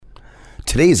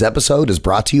Today's episode is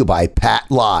brought to you by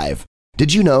Pat Live.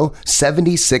 Did you know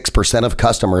 76% of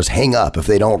customers hang up if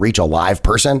they don't reach a live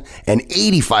person, and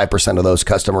 85% of those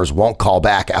customers won't call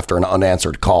back after an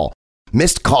unanswered call?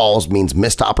 Missed calls means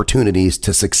missed opportunities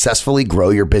to successfully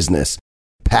grow your business.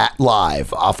 Pat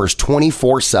Live offers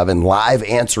 24/7 live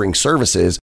answering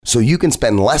services so you can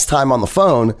spend less time on the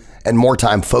phone and more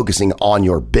time focusing on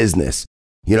your business.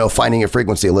 You know, Finding Your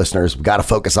Frequency listeners, we've got to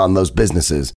focus on those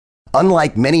businesses.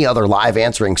 Unlike many other live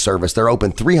answering service, they're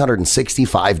open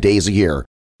 365 days a year.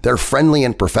 Their friendly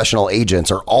and professional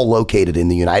agents are all located in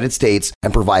the United States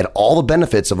and provide all the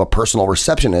benefits of a personal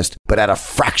receptionist, but at a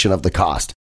fraction of the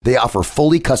cost. They offer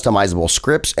fully customizable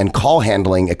scripts and call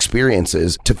handling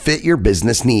experiences to fit your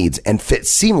business needs and fit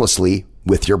seamlessly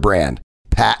with your brand.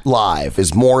 Pat Live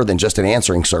is more than just an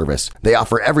answering service. They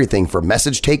offer everything from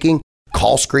message taking,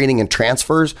 call screening and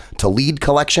transfers, to lead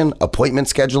collection, appointment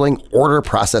scheduling, order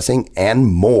processing, and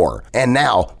more. And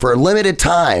now, for a limited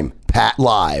time, Pat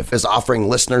Live is offering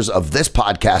listeners of this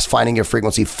podcast, Finding Your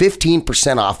Frequency,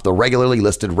 15% off the regularly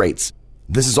listed rates.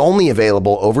 This is only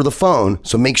available over the phone,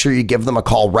 so make sure you give them a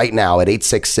call right now at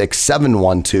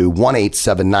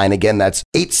 866-712-1879. Again, that's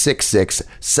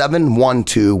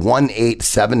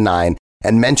 866-712-1879.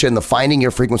 And mention the Finding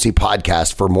Your Frequency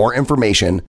podcast for more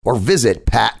information, or visit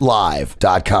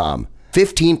patlive.com.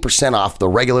 15% off the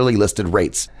regularly listed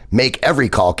rates. Make every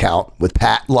call count with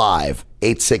Pat Live.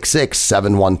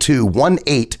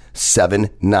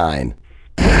 866-712-1879.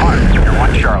 Mark,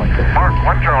 1 Charlie. Mark,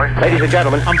 1 Charlie. Ladies and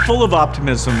gentlemen, I'm full of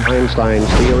optimism. Einstein's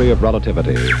theory of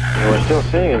relativity. We're still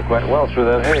seeing it quite well through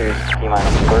that haze.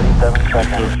 T-minus 37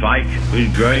 seconds. The fight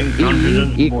with growing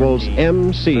confidence. E equals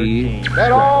MC.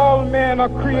 That all men are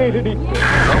created equal.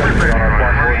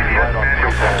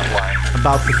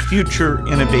 About the future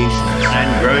innovations.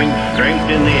 And growing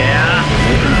strength in the air.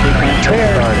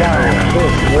 Tear down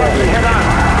this weather. Head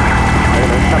on.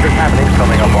 Something's happening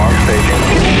coming up on station.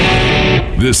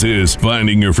 This is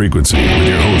Finding Your Frequency with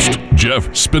your host, Jeff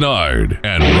Spinard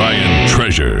and Ryan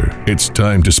Treasure. It's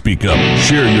time to speak up,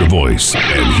 share your voice,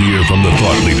 and hear from the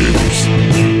thought leaders.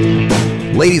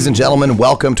 Ladies and gentlemen,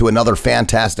 welcome to another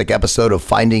fantastic episode of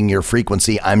Finding Your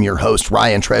Frequency. I'm your host,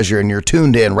 Ryan Treasure, and you're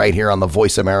tuned in right here on the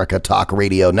Voice America Talk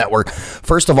Radio Network.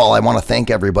 First of all, I want to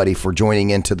thank everybody for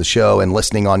joining into the show and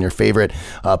listening on your favorite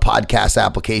podcast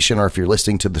application, or if you're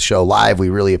listening to the show live, we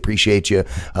really appreciate you.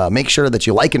 Make sure that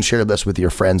you like and share this with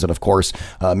your friends, and of course,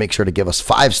 make sure to give us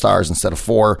 5 stars instead of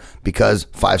 4, because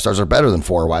 5 stars are better than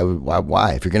 4.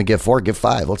 Why? If you're going to give 4, give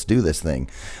 5. Let's do this thing.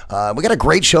 We got a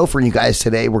great show for you guys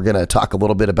today. We're going to talk a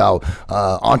little bit about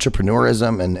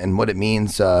entrepreneurism and what it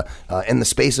means in the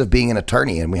space of being an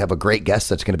attorney. And we have a great guest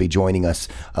that's going to be joining us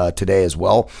today as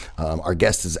well. Our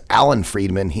guest is Allan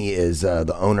Friedman. He is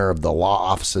the owner of the law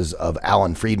offices of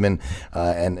Allan Friedman,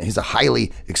 and he's a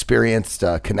highly experienced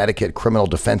Connecticut criminal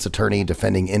defense attorney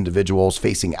defending individuals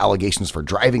facing allegations for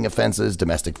driving offenses,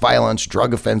 domestic violence,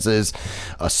 drug offenses,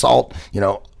 assault,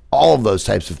 all of those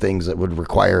types of things that would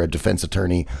require a defense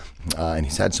attorney, and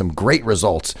he's had some great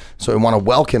results. So we want to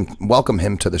welcome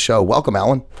him to the show. Welcome,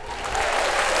 Allan. Well,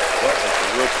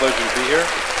 it's a real pleasure to be here,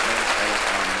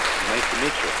 and nice to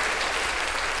meet you.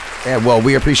 Yeah, well,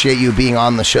 we appreciate you being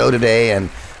on the show today, and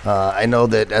I know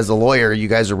that as a lawyer, you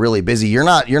guys are really busy. You're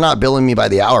not billing me by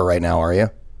the hour right now, are you?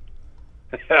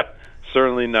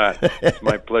 Certainly not. It's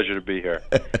my pleasure to be here.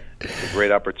 It's a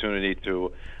great opportunity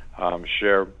to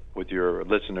share with your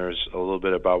listeners a little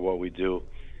bit about what we do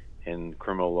in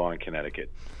criminal law in Connecticut.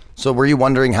 So were you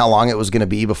wondering how long it was going to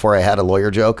be before I had a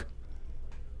lawyer joke?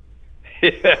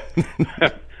 Yeah.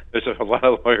 There's a lot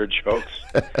of lawyer jokes.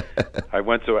 I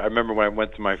remember when I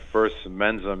went to my first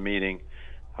Mensa meeting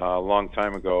a long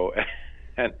time ago,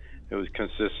 and it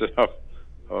consisted of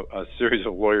a series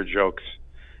of lawyer jokes.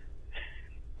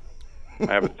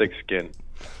 I have a thick skin.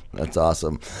 That's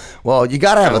awesome. Well, you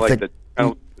got to have a thick...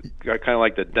 kind of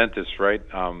like the dentist, right?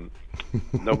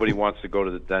 Nobody wants to go to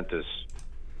the dentist,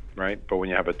 right? But when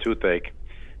you have a toothache,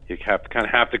 you have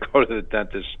to go to the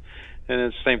dentist. And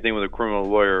it's the same thing with a criminal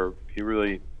lawyer. You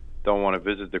really don't want to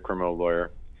visit the criminal lawyer.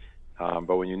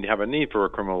 But when you have a need for a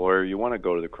criminal lawyer, you want to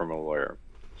go to the criminal lawyer.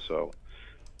 So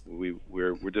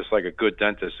we're just like a good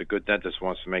dentist. A good dentist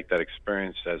wants to make that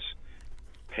experience as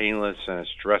painless and as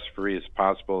stress-free as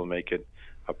possible and make it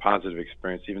a positive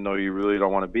experience, even though you really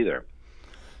don't want to be there.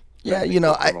 Yeah,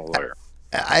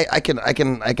 I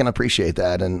can appreciate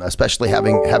that, and especially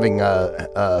having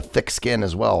a thick skin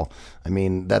as well. I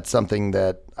mean, that's something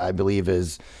that I believe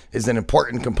is an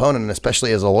important component, and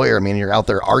especially as a lawyer. I mean, you're out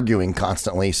there arguing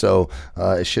constantly, so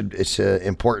it's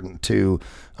important to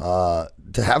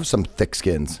have some thick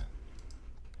skins.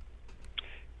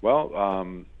 Well,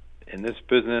 in in this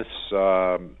business,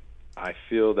 I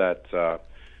feel that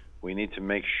we need to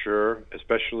make sure,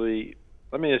 especially,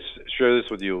 let me just share this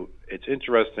with you. It's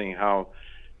interesting how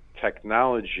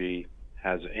technology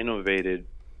has innovated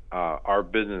our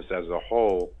business as a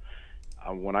whole.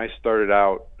 When I started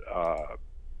out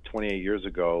 28 years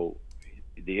ago,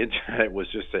 the internet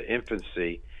was just an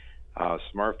infancy.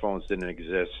 Smartphones didn't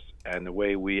exist, and the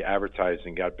way we advertised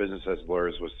and got business as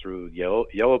lawyers was through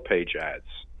yellow page ads.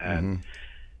 And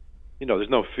there's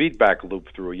no feedback loop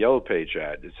through a yellow page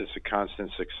ad. It's just a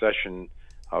constant succession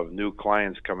of new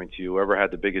clients coming to you. Whoever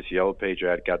had the biggest yellow page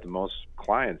ad got the most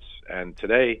clients. And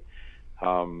today,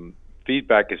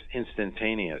 feedback is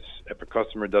instantaneous. If a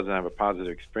customer doesn't have a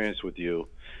positive experience with you,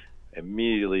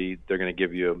 immediately they're going to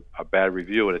give you a bad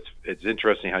review. And it's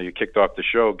interesting how you kicked off the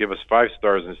show. Give us 5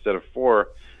 stars instead of 4.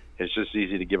 It's just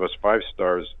easy to give us 5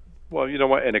 stars. Well, you know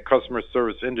what? In a customer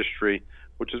service industry,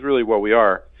 which is really what we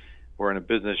are, we're in a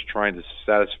business trying to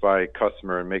satisfy a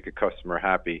customer and make a customer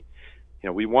happy.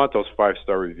 We want those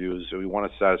 5-star reviews. We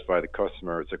want to satisfy the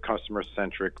customer. It's a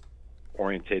customer-centric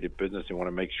orientated business. We want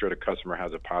to make sure the customer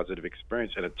has a positive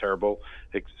experience in a terrible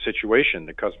situation.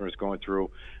 The customer is going through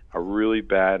a really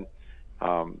bad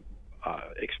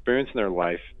experience in their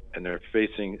life, and they're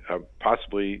facing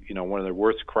possibly one of their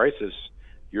worst crises.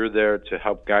 You're there to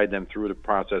help guide them through the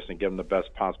process and give them the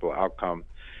best possible outcome.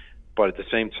 But at the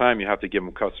same time, you have to give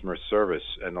them customer service.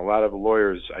 And a lot of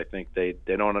lawyers, I think, they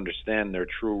don't understand their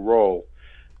true role,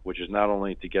 which is not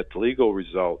only to get the legal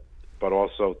result, but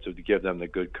also to give them the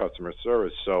good customer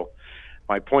service. So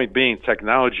my point being,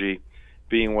 technology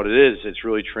being what it is, it's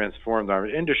really transformed our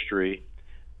industry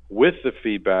with the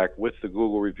feedback, with the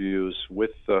Google reviews,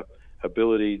 with the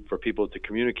ability for people to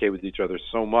communicate with each other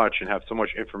so much and have so much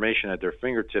information at their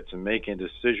fingertips and making a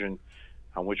decision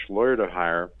on which lawyer to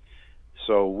hire.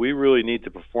 So we really need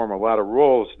to perform a lot of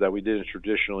roles that we didn't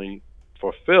traditionally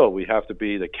fulfill. We have to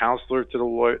be the counselor to the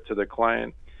lawyer, to the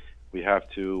client. We have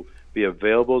to be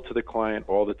available to the client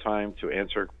all the time to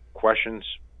answer questions,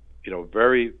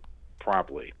 very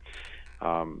promptly.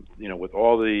 With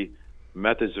all the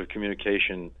methods of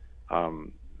communication,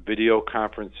 video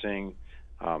conferencing,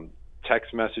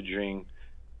 text messaging,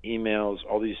 emails,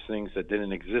 all these things that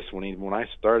didn't exist when I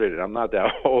started. And I'm not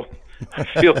that old. I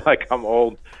feel like I'm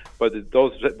old, but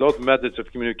those methods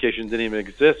of communication didn't even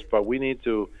exist. But we need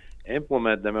to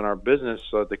implement them in our business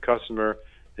so that the customer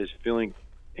is feeling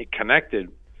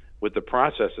connected with the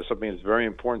process. Is something that's very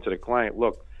important to the client.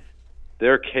 Look,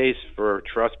 their case for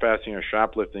trespassing or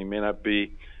shoplifting may not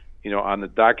be, on the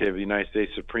docket of the United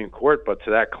States Supreme Court, but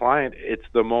to that client, it's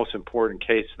the most important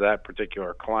case to that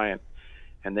particular client.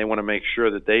 And they want to make sure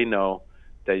that they know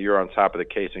that you're on top of the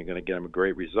case and going to get them a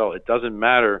great result. It doesn't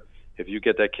matter if you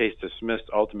get that case dismissed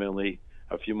ultimately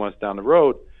a few months down the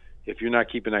road. If you're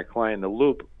not keeping that client in the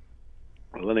loop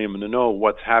or letting them know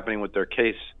what's happening with their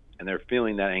case and they're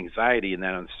feeling that anxiety and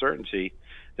that uncertainty,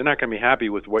 they're not going to be happy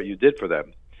with what you did for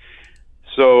them.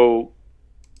 So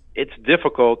it's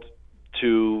difficult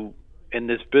in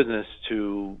this business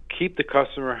to keep the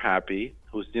customer happy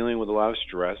who's dealing with a lot of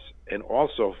stress, and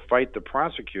also fight the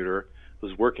prosecutor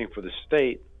who's working for the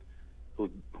state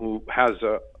who has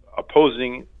a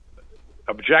opposing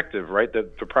objective, right?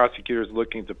 That the prosecutor is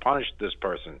looking to punish this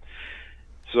person.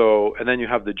 So, and then you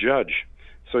have the judge.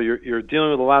 So you're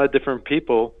dealing with a lot of different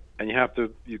people, and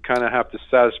you kind of have to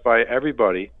satisfy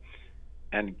everybody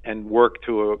and work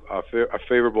to a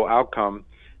favorable outcome,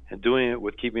 and doing it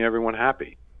with keeping everyone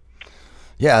happy.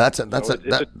 Yeah, that's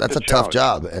a tough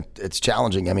job. It's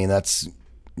challenging. I mean, that's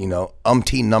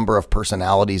umpteen number of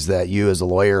personalities that you as a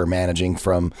lawyer are managing,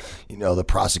 from the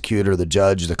prosecutor, the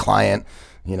judge, the client,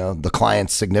 the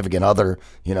client's significant other,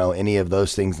 any of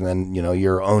those things, and then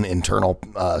your own internal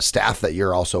staff that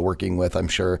you're also working with. I'm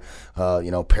sure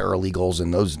paralegals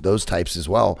and those types as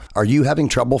well. Are you having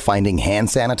trouble finding hand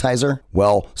sanitizer?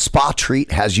 Well, Spa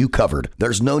Treat has you covered.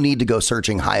 There's no need to go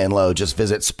searching high and low. Just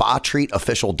visit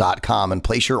spatreatofficial.com and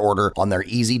place your order on their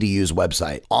easy to use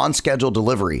website. On schedule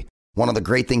delivery. One of the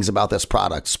great things about this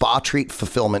product, Spa Treat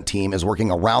Fulfillment Team is working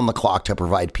around the clock to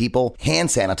provide people hand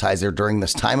sanitizer during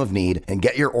this time of need and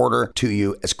get your order to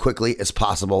you as quickly as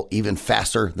possible, even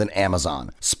faster than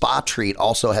Amazon. Spa Treat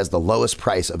also has the lowest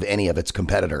price of any of its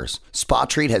competitors. Spa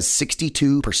Treat has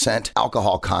 62%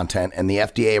 alcohol content, and the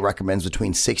FDA recommends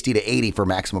between 60 to 80 for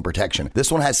maximum protection.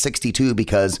 This one has 62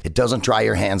 because it doesn't dry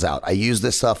your hands out. I use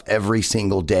this stuff every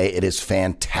single day. It is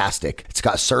fantastic. It's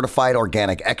got certified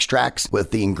organic extracts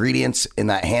with the ingredients in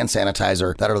that hand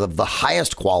sanitizer that are the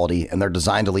highest quality, and they're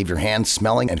designed to leave your hands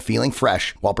smelling and feeling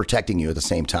fresh while protecting you at the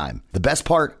same time. The best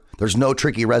part, there's no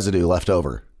tricky residue left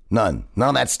over. None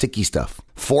of that sticky stuff.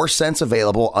 4 scents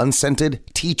available: unscented,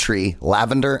 tea tree,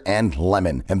 lavender, and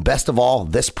lemon. And best of all,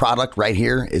 this product right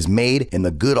here is made in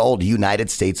the good old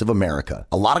United States of America.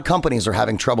 A lot of companies are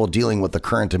having trouble dealing with the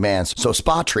current demands, so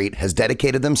Spa Treat has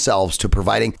dedicated themselves to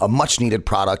providing a much needed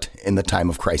product in the time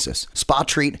of crisis. Spa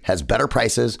Treat has better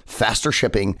prices, faster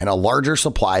shipping, and a larger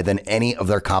supply than any of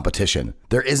their competition.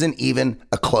 There isn't even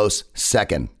a close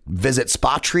second. Visit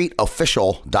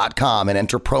SpaTreatOfficial.com and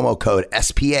enter promo code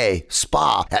SPA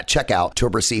SPA at checkout to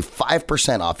receive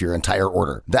 5% off your entire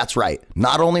order. That's right.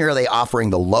 Not only are they offering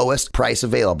the lowest price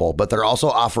available, but they're also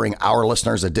offering our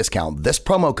listeners a discount. This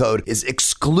promo code is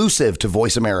exclusive to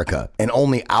Voice America, and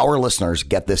only our listeners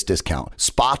get this discount.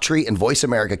 Spa Treat and Voice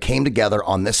America came together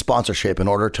on this sponsorship in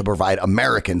order to provide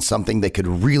Americans something they could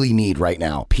really need right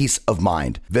now: peace of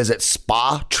mind. Visit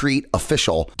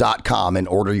SpaTreatOfficial.com and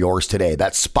order yours today.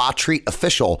 That's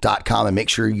SpaTreatOfficial.com, and make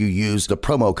sure you use the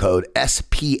promo code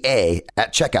SPA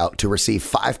at checkout to receive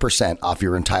 5% off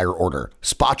your entire order.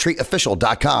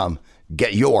 SpaTreatOfficial.com.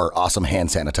 Get your awesome hand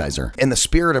sanitizer. In the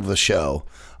spirit of the show,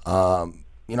 how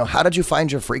did you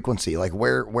find your frequency? Like,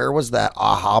 where was that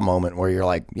aha moment where you're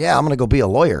like, yeah, I'm going to go be a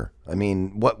lawyer? I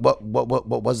mean, what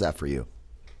was that for you?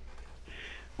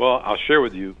 Well, I'll share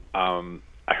with you. I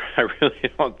really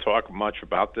don't talk much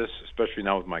about this, especially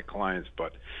now with my clients,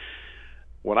 but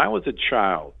when I was a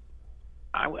child,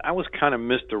 I was kind of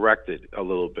misdirected a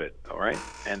little bit, all right?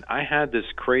 And I had this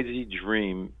crazy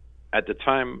dream at the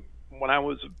time when I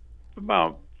was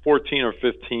about 14 or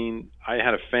 15. I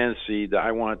had a fantasy that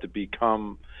I wanted to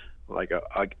become like a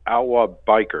outlaw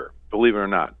biker, believe it or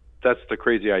not. That's the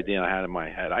crazy idea I had in my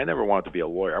head. I never wanted to be a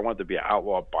lawyer. I wanted to be an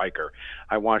outlaw biker.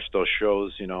 I watched those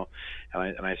shows, and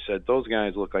I said, those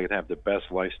guys look like they have the best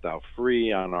lifestyle,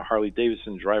 free on a Harley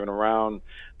Davidson, driving around,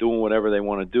 doing whatever they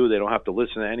want to do. They don't have to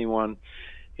listen to anyone,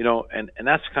 and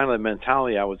that's kind of the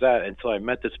mentality I was at until I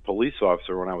met this police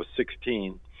officer when I was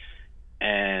 16.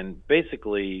 And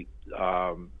basically,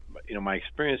 my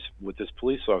experience with this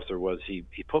police officer was he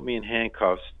put me in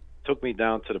handcuffs, took me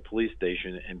down to the police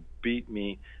station, and beat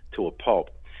me to a pulp.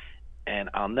 And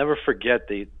I'll never forget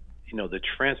the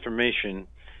transformation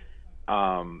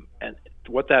and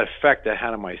what that effect that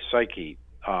had on my psyche,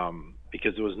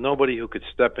 because there was nobody who could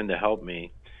step in to help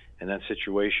me in that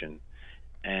situation.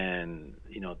 And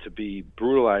to be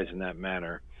brutalized in that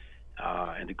manner,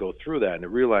 and to go through that, and to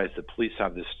realize the police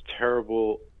have this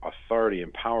terrible authority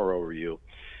and power over you,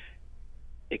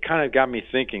 it kind of got me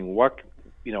thinking, what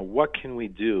can we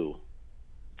do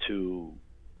to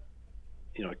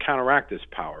counteract this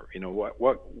power?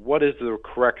 What is the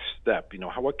correct step?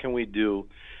 What can we do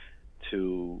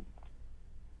to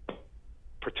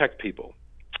protect people?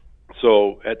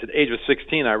 So at the age of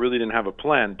 16, I really didn't have a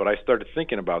plan, but I started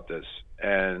thinking about this.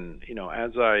 And,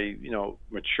 as I,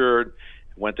 matured,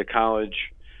 went to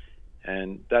college,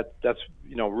 and that's,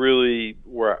 really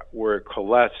where it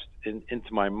coalesced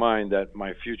into my mind that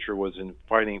my future was in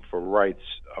fighting for rights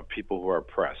of people who are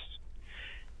oppressed.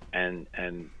 And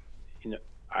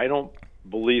I don't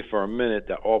believe for a minute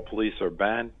that all police are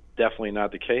bad. Definitely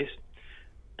not the case.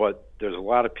 But there's a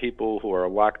lot of people who are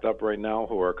locked up right now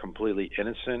who are completely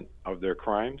innocent of their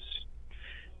crimes.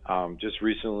 Just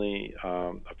recently,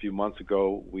 a few months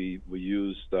ago, we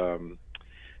used,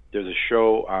 there's a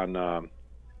show on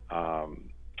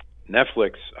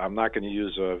Netflix. I'm not going to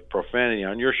use profanity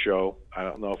on your show. I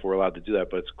don't know if we're allowed to do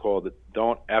that, but it's called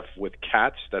Don't F with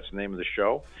Cats. That's the name of the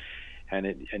show. And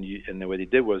the way they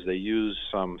did was they used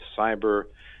some cyber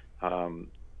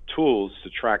tools to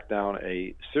track down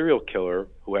a serial killer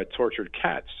who had tortured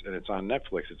cats, and it's on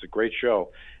Netflix. It's a great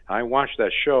show. And I watched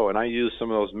that show, and I used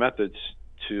some of those methods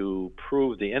to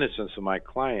prove the innocence of my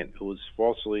client who was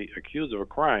falsely accused of a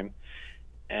crime.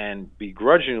 And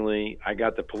begrudgingly, I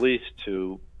got the police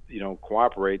to,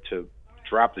 cooperate to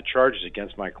drop the charges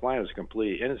against my client who was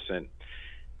completely innocent.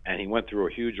 And he went through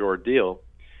a huge ordeal.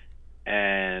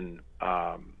 And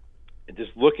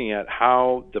just looking at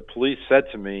how the police said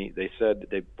to me, they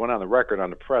went on the record on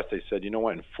the press, they said,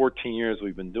 in 14 years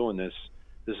we've been doing this,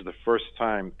 this is the first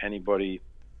time anybody,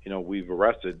 we've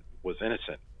arrested was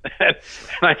innocent. And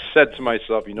I said to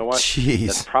myself, you know what? Jeez.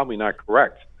 That's probably not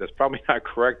correct. That's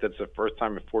the first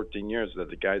time in 14 years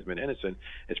that the guy's been innocent.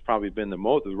 It's probably been the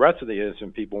rest of the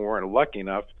innocent people weren't lucky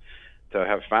enough to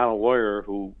have found a lawyer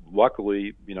who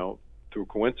luckily, through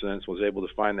coincidence, was able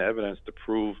to find the evidence to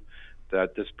prove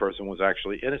that this person was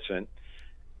actually innocent.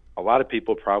 A lot of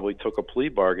people probably took a plea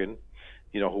bargain,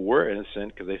 who were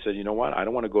innocent, because they said, you know what, I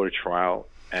don't want to go to trial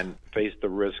and face the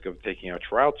risk of taking a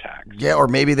trial tax. Yeah, or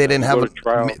maybe they didn't have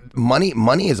money.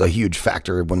 Money is a huge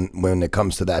factor when it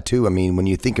comes to that too. I mean, when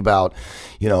you think about,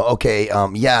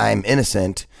 I'm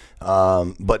innocent,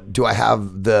 But do I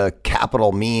have the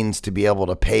capital means to be able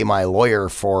to pay my lawyer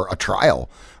for a trial?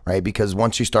 Right? Because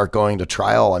once you start going to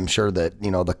trial, I'm sure that,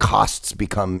 the costs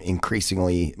become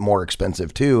increasingly more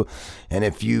expensive too. And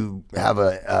if you have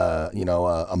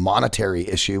a monetary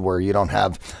issue where you don't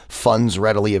have funds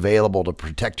readily available to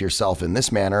protect yourself in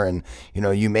this manner, and,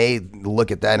 you may look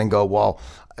at that and go, well,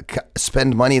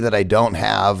 spend money that I don't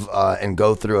have and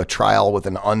go through a trial with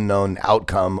an unknown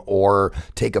outcome, or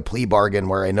take a plea bargain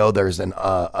where I know there's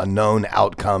a known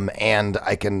outcome and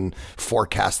I can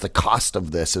forecast the cost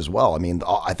of this as well. I mean,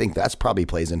 I think that's probably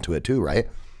plays into it too, right?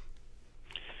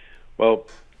 Well,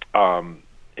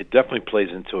 it definitely plays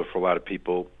into it for a lot of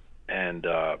people. And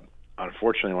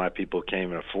unfortunately, a lot of people can't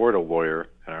even afford a lawyer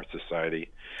in our society.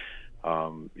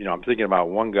 I'm thinking about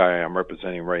one guy I'm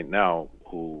representing right now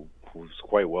who's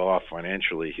quite well off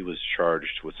financially. He was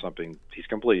charged with something. He's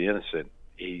completely innocent.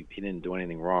 He didn't do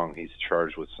anything wrong. He's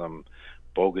charged with some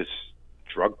bogus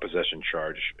drug possession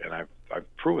charge, and I've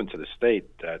proven to the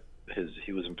state that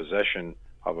he was in possession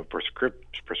of a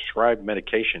prescribed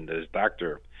medication that his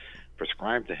doctor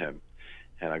prescribed to him,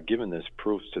 and I've given this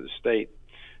proof to the state.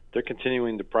 They're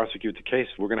continuing to prosecute the case.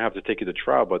 We're going to have to take it to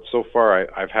trial, but so far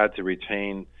I've had to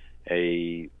retain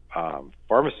a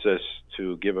pharmacist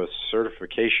to give us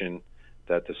certification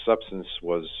that the substance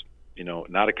was,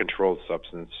 not a controlled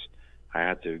substance. I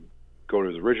had to go to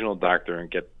his original doctor and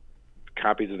get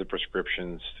copies of the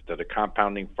prescriptions to the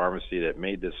compounding pharmacy that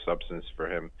made this substance for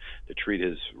him to treat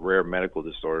his rare medical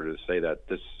disorder, to say that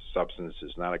this substance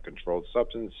is not a controlled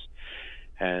substance.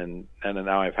 And then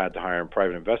now I've had to hire a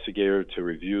private investigator to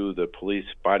review the police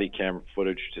body camera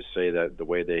footage to say that the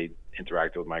way they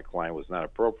interacted with my client was not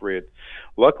appropriate.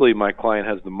 Luckily, my client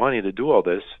has the money to do all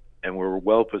this, and we're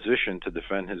well positioned to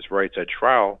defend his rights at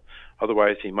trial.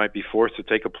 Otherwise, he might be forced to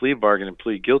take a plea bargain and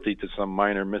plead guilty to some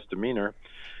minor misdemeanor.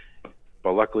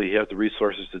 But luckily, he has the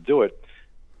resources to do it.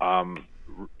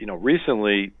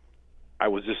 Recently, I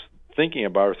was just thinking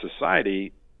about our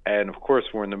society. And of course,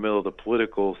 we're in the middle of the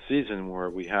political season where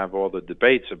we have all the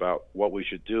debates about what we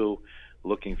should do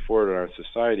looking forward in our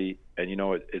society. And,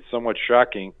 it's somewhat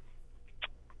shocking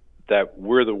that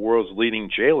we're the world's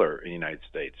leading jailer in the United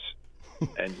States.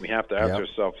 And we have to ask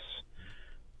ourselves,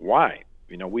 why?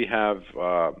 We have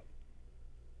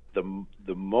the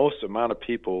most amount of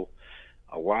people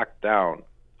locked down,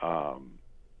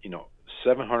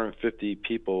 750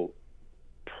 people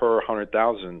per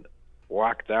 100,000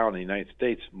 locked down in the United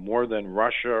States, more than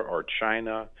Russia or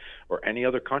China or any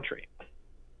other country.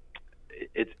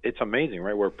 It's amazing,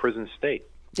 right? We're a prison state.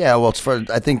 Yeah, well,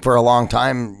 I think for a long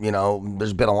time,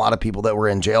 there's been a lot of people that were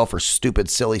in jail for stupid,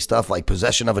 silly stuff like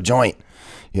possession of a joint.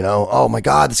 Oh my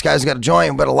God, this guy's got a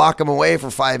joint. We better lock him away for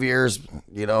 5 years.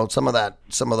 Some of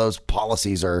those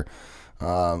policies are,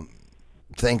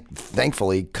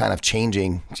 thankfully, kind of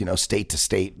changing, state to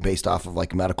state based off of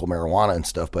like medical marijuana and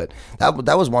stuff. But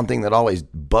that was one thing that always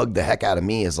bugged the heck out of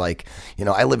me is like,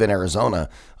 I live in Arizona,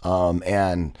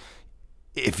 and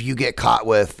if you get caught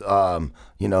with,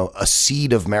 a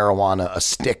seed of marijuana, a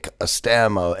stick, a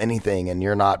stem, anything, and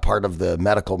you're not part of the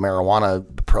medical marijuana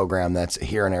program that's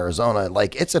here in Arizona,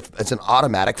 like it's an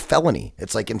automatic felony.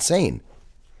 It's like insane.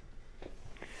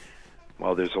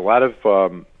 Well, there's a lot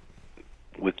of,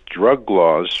 with drug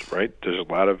laws, right? There's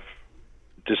a lot of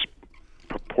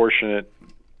disproportionate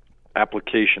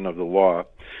application of the law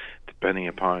depending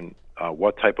upon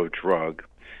what type of drug,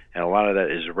 and a lot of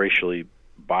that is racially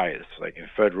biased. Like in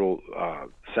federal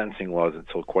sentencing laws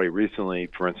until quite recently,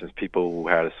 for instance, people who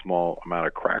had a small amount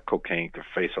of crack cocaine could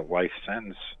face a life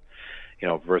sentence,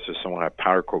 versus someone who had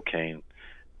powder cocaine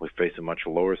would face a much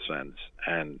lower sentence.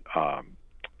 And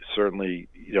certainly,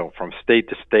 from state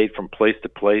to state, from place to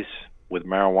place, with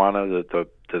marijuana, the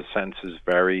sentences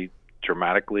vary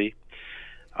dramatically.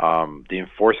 The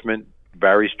enforcement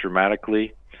varies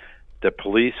dramatically. The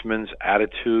policeman's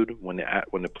attitude when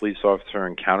the police officer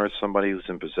encounters somebody who's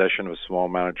in possession of a small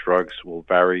amount of drugs will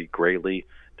vary greatly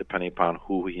depending upon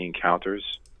who he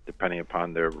encounters, depending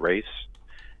upon their race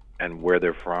and where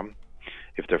they're from.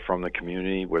 If they're from the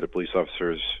community where the police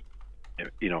officer is,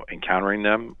 encountering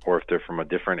them, or if they're from a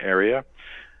different area.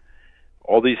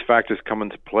 All these factors come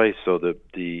into play, so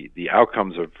the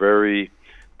outcomes are very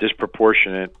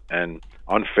disproportionate and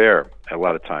unfair a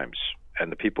lot of times. And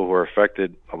the people who are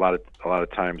affected a lot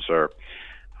of times are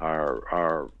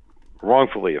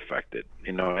wrongfully affected.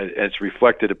 It's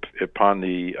reflected upon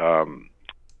the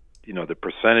the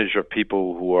percentage of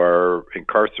people who are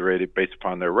incarcerated based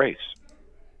upon their race.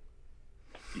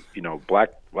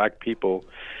 Black people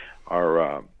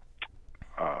are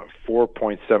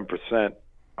 4.7%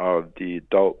 of the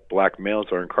adult black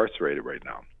males are incarcerated right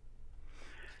now.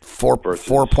 versus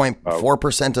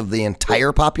 4.4% of the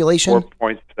entire population.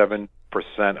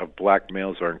 4.7% of black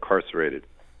males are incarcerated.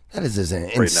 That is an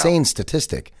insane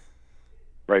statistic.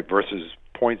 Right, versus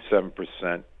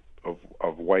 0.7%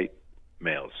 of white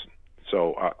males.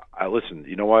 So I listen.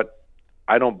 You know what?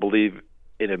 I don't believe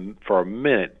for a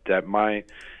minute that my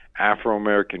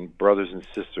Afro-American brothers and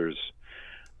sisters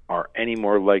are any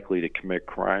more likely to commit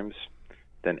crimes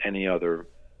than any other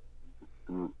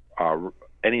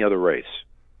race.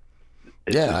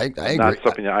 It's I agree. Not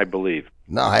something that I believe.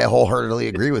 No, I wholeheartedly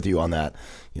agree with you on that.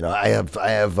 You know, I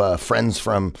have friends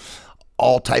from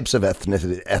all types of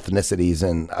ethnicities,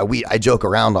 and I joke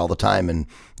around all the time, and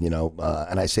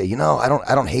and I say, I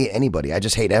don't hate anybody. I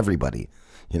just hate everybody.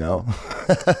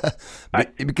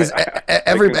 Because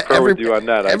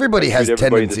everybody has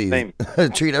tendencies.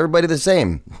 Treat everybody the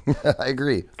same. I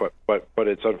agree. But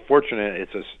it's unfortunate.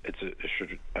 It's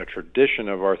a tradition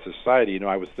of our society.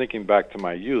 I was thinking back to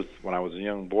my youth when I was a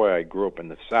young boy. I grew up in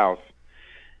the South,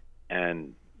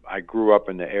 and I grew up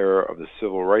in the era of the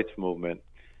Civil Rights Movement.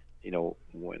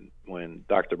 When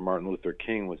Dr. Martin Luther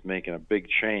King was making a big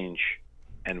change.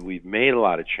 And we've made a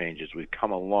lot of changes. We've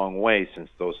come a long way since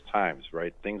those times,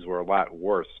 right? Things were a lot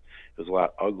worse. It was a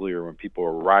lot uglier when people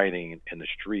were rioting in the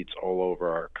streets all over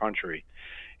our country,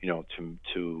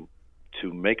 to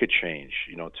make a change,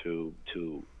 to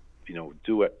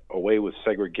do away with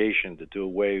segregation, to do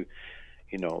away,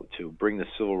 to bring the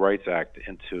Civil Rights Act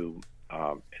into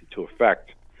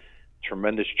effect.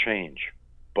 Tremendous change.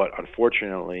 But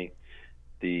unfortunately,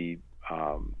 the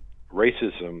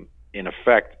racism in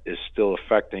effect is still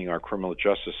affecting our criminal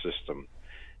justice system.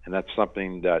 And that's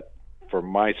something that, for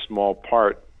my small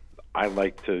part, I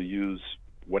like to use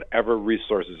whatever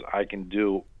resources I can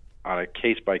do on a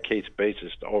case-by-case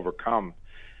basis to overcome,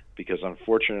 because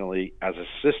unfortunately, as a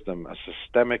system, a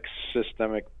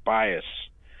systemic bias,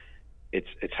 it's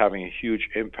having a huge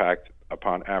impact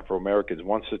upon Afro-Americans.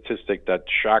 One statistic that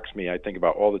shocks me, I think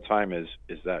about all the time, is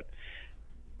that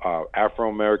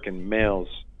Afro-American males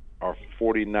are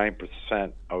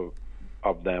 49%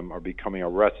 of them are becoming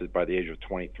arrested by the age of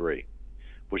 23,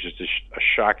 which is a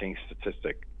shocking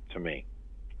statistic to me.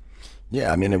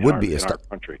 Yeah, I mean, it would be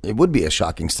a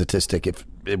shocking statistic if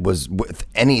it was with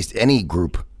any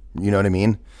group. You know what I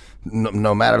mean?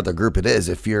 No matter the group it is,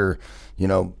 if you're,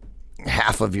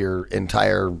 half of your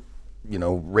entire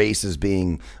race is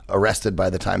being arrested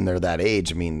by the time they're that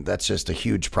age. I mean, that's just a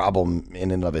huge problem in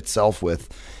and of itself with,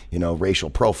 racial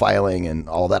profiling and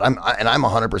all that. I'm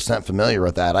 100% familiar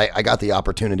with that. I got the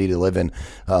opportunity to live in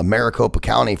Maricopa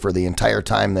County for the entire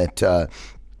time that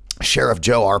Sheriff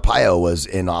Joe Arpaio was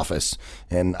in office,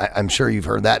 and I'm sure you've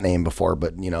heard that name before,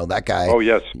 but that guy. Oh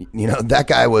yes. That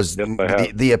guy was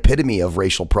the epitome of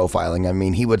racial profiling. I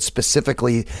mean, he would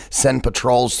specifically send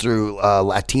patrols through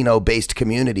Latino-based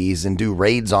communities and do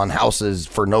raids on houses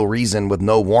for no reason with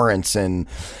no warrants, and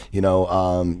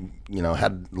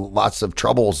had lots of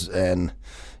troubles. And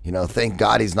thank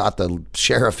God he's not the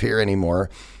sheriff here anymore.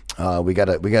 We got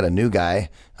a new guy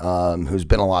who's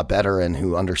been a lot better and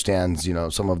who understands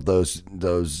some of those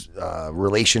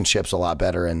relationships a lot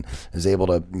better and is able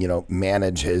to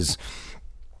manage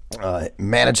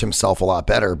himself a lot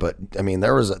better. But I mean,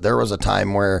 there was a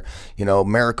time where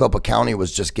Maricopa County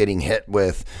was just getting hit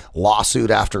with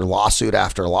lawsuit after lawsuit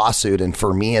after lawsuit, and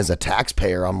for me as a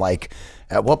taxpayer, I'm like,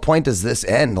 at what point does this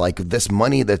end? Like, this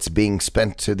money that's being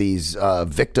spent to these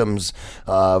victims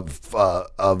of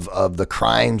the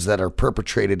crimes that are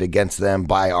perpetrated against them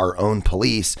by our own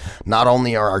police. Not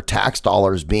only are our tax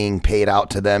dollars being paid out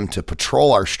to them to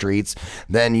patrol our streets,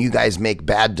 then you guys make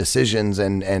bad decisions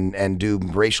and do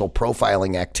racial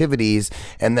profiling activities,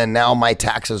 and then now my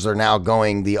taxes are now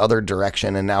going the other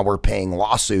direction, and now we're paying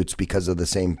lawsuits because of the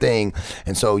same thing.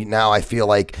 And so now I feel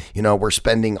like we're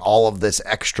spending all of this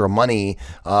extra money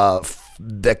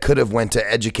that could have went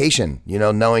to education,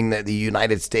 knowing that the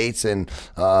United States is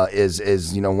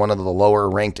one of the lower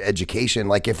ranked education.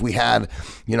 Like, if we had,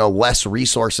 less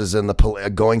resources in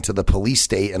going to the police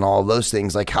state and all of those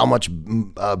things, like, how much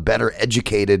better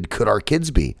educated could our kids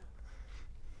be?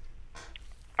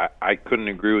 I couldn't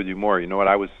agree with you more. You know what?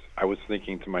 I was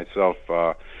thinking to myself,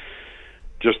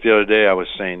 just the other day, I was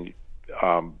saying,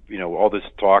 all this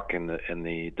talk and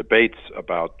the debates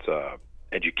about,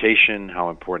 education, how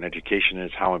important education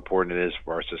is, how important it is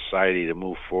for our society to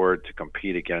move forward to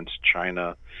compete against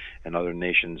China and other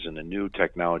nations in the new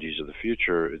technologies of the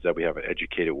future, is that we have an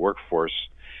educated workforce.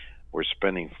 We're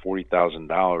spending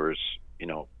 $40,000,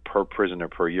 per prisoner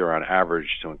per year on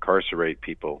average to incarcerate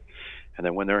people. And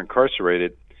then when they're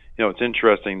incarcerated, it's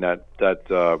interesting that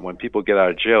when people get out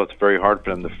of jail, it's very hard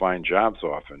for them to find jobs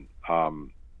often.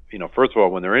 first of all,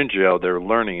 when they're in jail, they're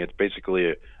learning. It's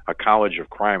basically a college of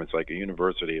crime. It's like a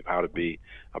university of how to be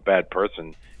a bad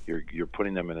person. You're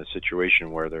putting them in a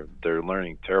situation where they're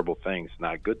learning terrible things,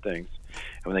 not good things.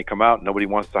 And when they come out, nobody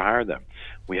wants to hire them.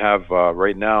 We have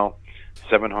right now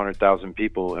 700,000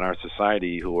 people in our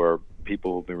society who are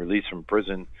people who've been released from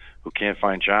prison who can't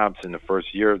find jobs in the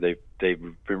first year they've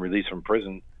been released from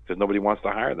prison because nobody wants to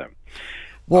hire them.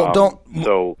 Well,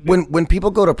 when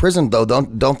people go to prison though,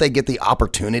 don't they get the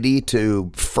opportunity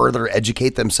to further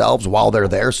educate themselves while they're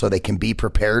there so they can be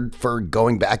prepared for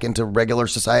going back into regular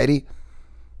society?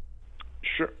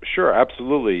 Sure,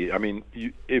 absolutely. I mean,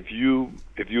 if you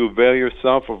avail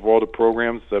yourself of all the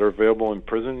programs that are available in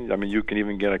prison, I mean, you can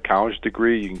even get a college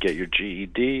degree. You can get your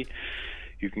GED.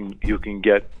 You can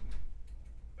get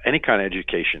any kind of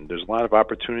education. There's a lot of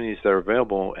opportunities that are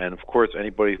available, and of course,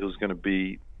 anybody who's going to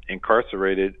be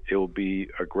incarcerated, it will be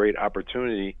a great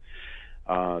opportunity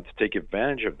to take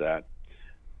advantage of that.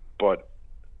 But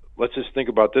let's just think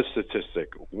about this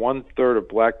statistic: 1/3 of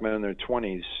black men in their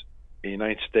 20s in the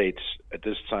United States at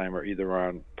this time are either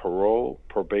on parole,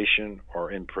 probation,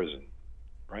 or in prison,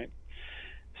 right?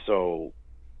 So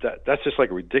that's just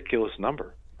like a ridiculous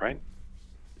number, right?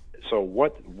 So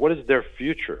what is their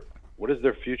future? What is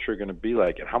their future going to be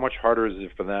like? And how much harder is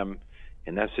it for them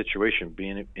in that situation,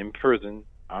 being in prison,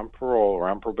 on parole, or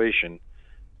on probation,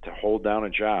 to hold down a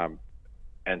job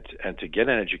and to get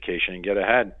an education and get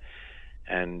ahead?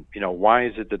 And, why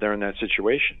is it that they're in that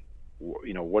situation?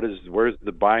 Where's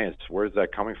the bias? Where's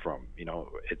that coming from?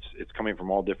 It's coming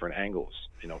from all different angles,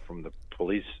 from the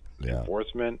police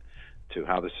enforcement to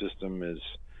how the system is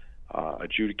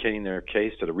adjudicating their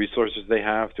case, to the resources they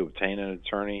have to obtain an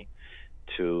attorney,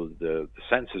 to the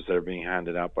sentences that are being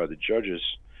handed out by the judges.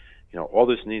 All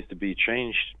this needs to be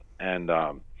changed. And,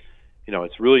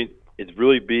 it's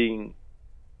really being,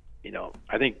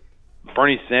 I think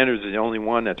Bernie Sanders is the only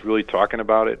one that's really talking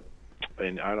about it.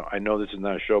 And I know this is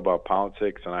not a show about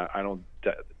politics, and I don't,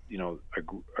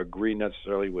 agree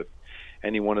necessarily with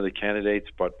any one of the candidates,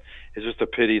 but it's just a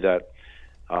pity that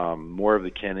more of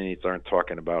the candidates aren't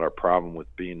talking about our problem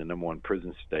with being the number one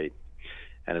prison state.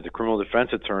 And as a criminal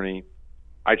defense attorney,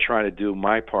 I try to do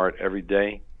my part every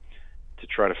day to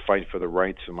try to fight for the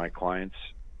rights of my clients,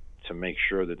 to make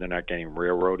sure that they're not getting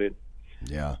railroaded.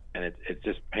 Yeah. And it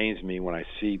just pains me when I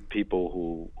see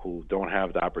people who don't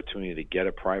have the opportunity to get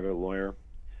a private lawyer.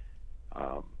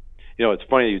 It's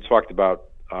funny you talked about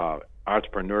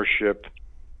entrepreneurship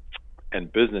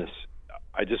and business.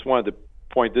 I just wanted to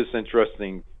point this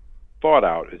interesting thought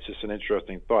out. It's just an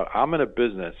interesting thought. I'm in a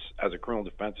business as a criminal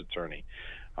defense attorney.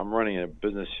 I'm running a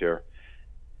business here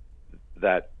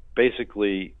that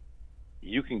basically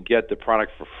you can get the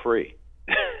product for free.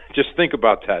 Just think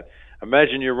about that.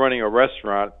 Imagine you're running a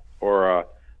restaurant or a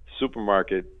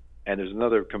supermarket, and there's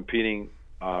another competing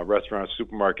restaurant or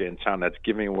supermarket in town that's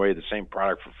giving away the same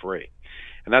product for free.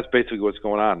 And that's basically what's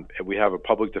going on. We have a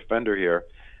public defender here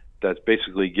that's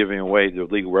basically giving away their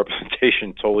legal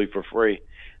representation totally for free.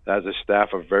 That has a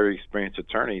staff of very experienced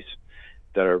attorneys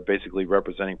that are basically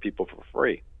representing people for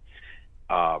free.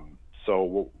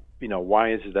 So,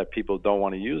 why is it that people don't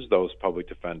want to use those public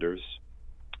defenders?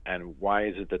 And why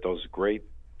is it that those great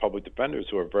public defenders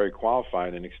who are very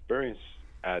qualified and experienced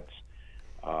at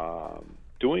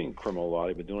doing criminal law,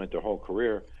 they've been doing it their whole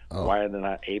career, why are they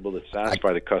not able to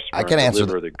satisfy the customer and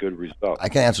deliver the good result? I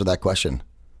can answer that question.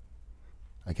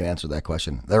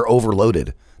 They're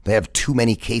overloaded. They have too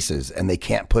many cases, and they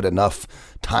can't put enough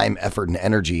time, effort, and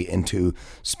energy into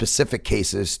specific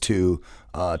cases to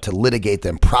litigate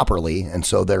them properly, and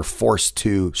so they're forced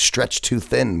to stretch too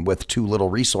thin with too little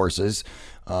resources,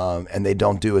 and they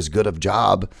don't do as good of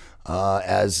job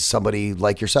as somebody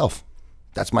like yourself.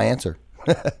 That's my answer.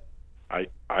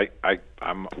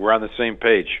 We're on the same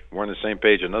page. We're on the same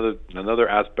page. Another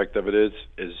aspect of it is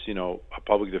a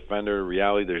public defender.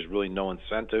 Reality, there's really no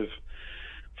incentive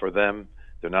for them.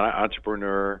 They're not an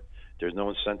entrepreneur. There's no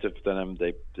incentive for them.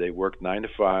 They work 9 to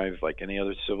 5 like any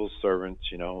other civil servant.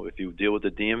 If you deal with the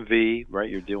DMV, right,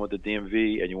 you're dealing with the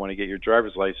DMV, and you want to get your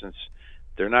driver's license,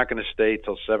 they're not going to stay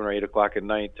till 7 or 8 o'clock at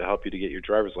night to help you to get your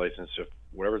driver's license. If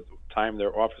whatever time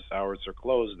their office hours are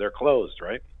closed, they're closed,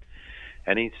 right?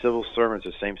 Any civil servant's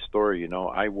the same story.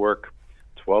 I work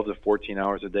 12 to 14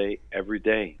 hours a day every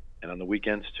day, and on the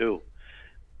weekends too.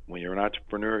 When you're an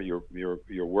entrepreneur,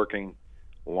 you're working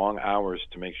long hours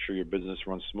to make sure your business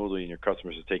runs smoothly and your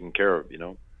customers are taken care of.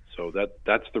 So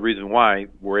that's the reason why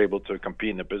we're able to compete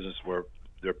in a business where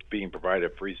they're being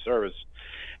provided a free service,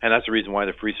 and that's the reason why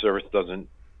the free service doesn't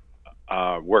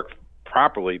work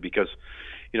properly. Because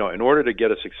in order to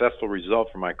get a successful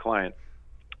result for my client,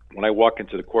 when I walk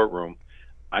into the courtroom,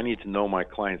 I need to know my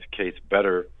client's case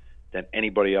better than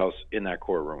anybody else in that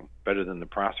courtroom, better than the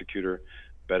prosecutor,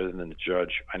 better than the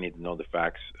judge. I need to know the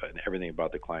facts and everything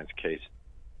about the client's case,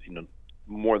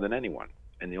 more than anyone.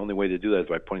 And the only way to do that is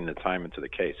by putting the time into the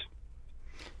case.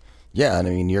 Yeah, and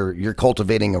I mean, you're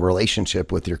cultivating a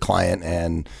relationship with your client,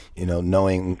 and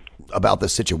knowing about the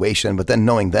situation, but then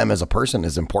knowing them as a person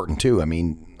is important too. I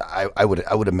mean, I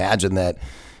would imagine that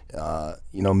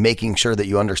making sure that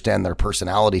you understand their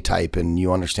personality type and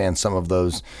you understand some of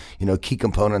those key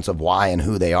components of why and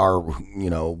who they are,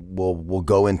 will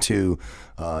go into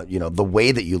the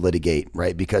way that you litigate,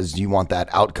 right? Because you want that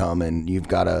outcome, and you've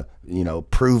got to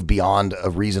prove beyond a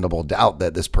reasonable doubt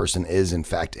that this person is in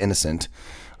fact innocent.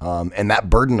 And that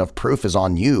burden of proof is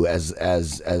on you as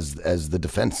the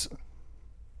defense.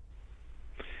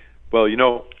 Well,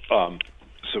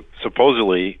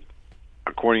 supposedly,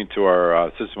 according to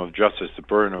our system of justice, the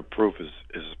burden of proof is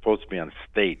supposed to be on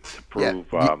state to prove.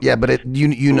 Yeah, but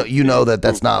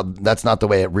that's not the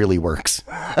way it really works.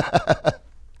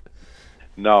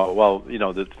 No, well,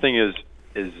 the thing is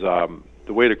the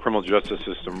way the criminal justice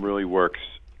system really works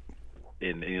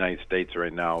in the United States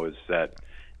right now is that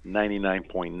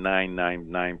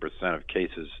 99.999% of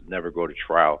cases never go to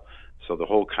trial. So the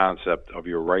whole concept of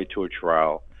your right to a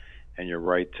trial and your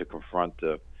right to confront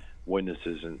the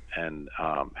witnesses and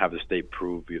have the state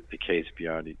prove the case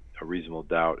beyond a reasonable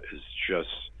doubt is just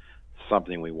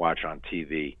something we watch on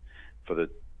TV. For the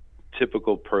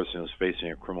typical person who's facing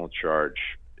a criminal charge,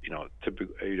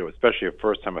 especially a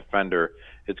first-time offender,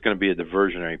 it's going to be a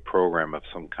diversionary program of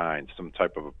some kind, some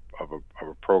type of a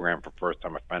program for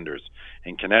first-time offenders.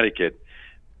 In Connecticut,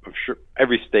 I'm sure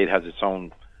every state has its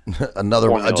own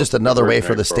another way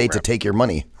for the state to take your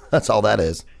money. That's all that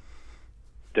is.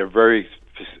 They're very.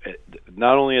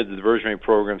 Not only are the diversionary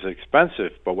programs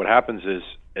expensive, but what happens is,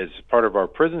 as part of our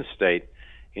prison state,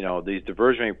 these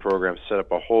diversionary programs set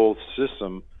up a whole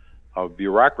system of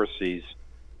bureaucracies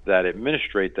that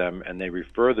administrate them, and they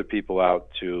refer the people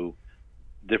out to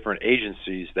different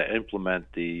agencies that implement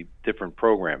the different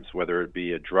programs, whether it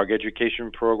be a drug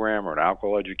education program or an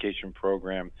alcohol education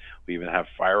program. We even have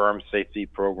firearm safety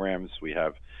programs. We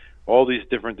have all these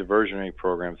different diversionary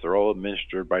programs. They're all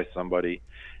administered by somebody,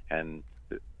 and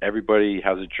everybody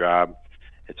has a job.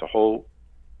 It's a whole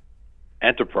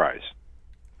enterprise.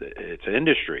 It's an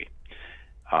industry.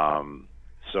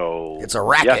 So it's a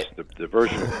racket. Yes, the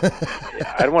diversion.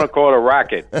 I don't want to call it a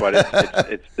racket, but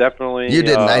it's definitely. You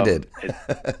didn't. I did.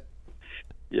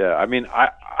 Yeah, I mean,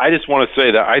 I just want to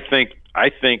say that I think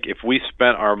if we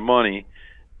spent our money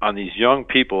on these young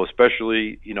people,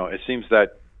 especially, it seems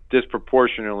that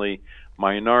disproportionately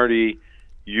minority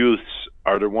youths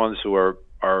are the ones who are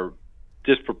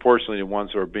disproportionately the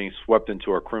ones who are being swept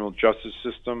into our criminal justice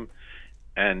system.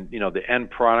 And the end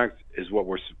product is what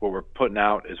we're putting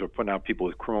out is we're putting out people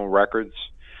with criminal records.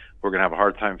 We're going to have a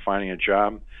hard time finding a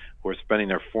job. We're spending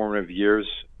their formative years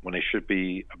when they should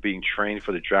be being trained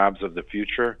for the jobs of the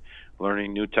future,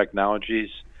 learning new technologies,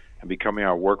 and becoming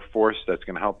our workforce that's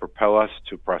going to help propel us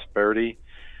to prosperity.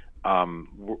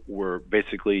 We're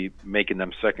basically making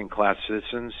them second-class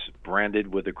citizens,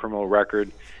 branded with a criminal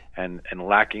record, and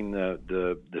lacking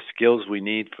the skills we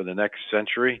need for the next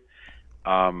century.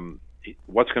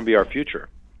 What's going to be our future?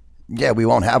 Yeah, we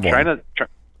won't have one.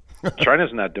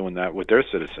 China's not doing that with their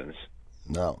citizens.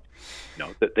 No.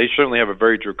 They certainly have a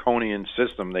very draconian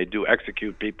system. They do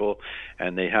execute people,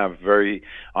 and they have very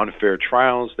unfair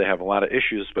trials. They have a lot of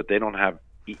issues, but they don't have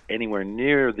anywhere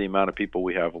near the amount of people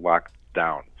we have locked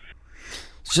down.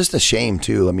 It's just a shame,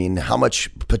 too. I mean, how much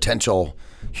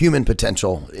human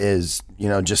potential is,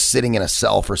 just sitting in a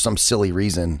cell for some silly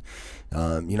reason.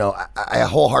 I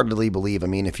wholeheartedly believe, I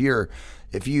mean, if you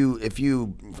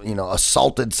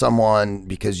assaulted someone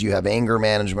because you have anger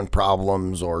management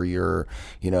problems, or you're,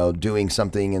 doing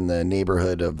something in the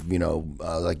neighborhood of,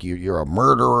 like you're a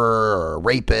murderer or a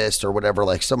rapist or whatever,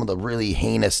 like some of the really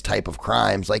heinous type of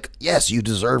crimes, like, yes, you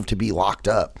deserve to be locked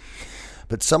up.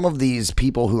 But some of these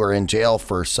people who are in jail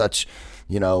for such,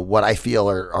 what I feel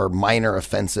are minor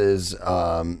offenses,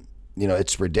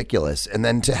 it's ridiculous. And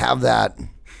then to have that,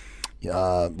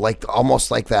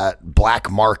 almost like that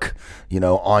black mark,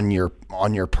 on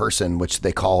your person, which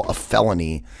they call a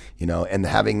felony, and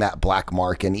having that black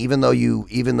mark. And even though you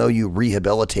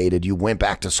rehabilitated, you went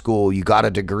back to school, you got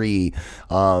a degree,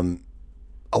 a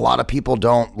lot of people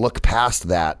don't look past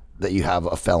that you have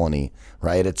a felony,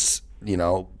 right? It's,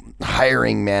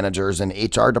 hiring managers and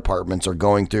HR departments are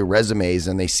going through resumes,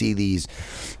 and they see these,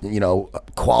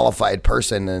 qualified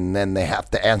person, and then they have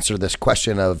to answer this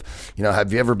question of,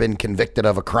 have you ever been convicted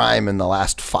of a crime in the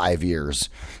last 5 years?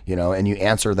 And you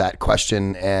answer that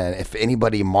question, and if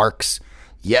anybody marks,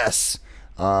 yes.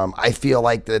 I feel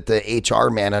like that the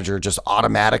HR manager just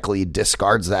automatically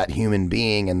discards that human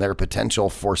being and their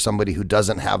potential for somebody who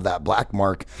doesn't have that black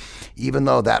mark, even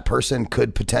though that person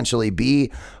could potentially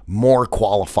be more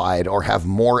qualified or have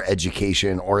more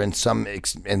education, or in some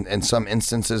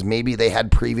instances, maybe they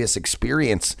had previous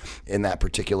experience in that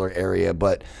particular area,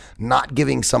 but not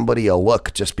giving somebody a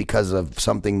look just because of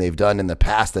something they've done in the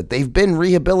past that they've been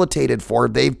rehabilitated for,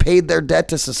 they've paid their debt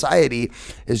to society,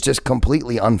 is just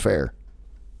completely unfair.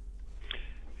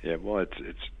 Yeah, well,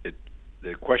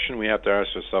 the question we have to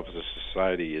ask ourselves as a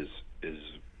society is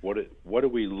what are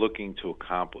we looking to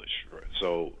accomplish?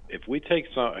 So if we take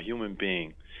a human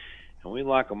being and we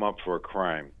lock them up for a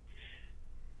crime,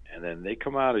 and then they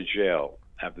come out of jail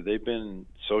after they've been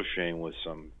associating with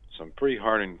some pretty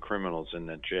hardened criminals in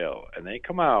that jail, and they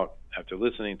come out after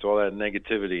listening to all that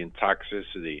negativity and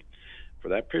toxicity for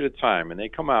that period of time, and they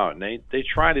come out and they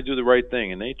try to do the right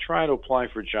thing, and they try to apply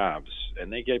for jobs,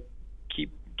 and they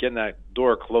keep getting that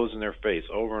door closed in their face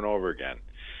over and over again.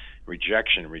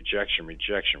 Rejection.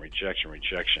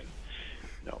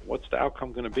 What's the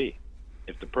outcome going to be?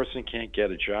 If the person can't get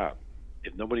a job,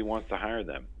 if nobody wants to hire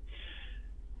them,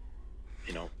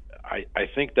 I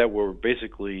think that we're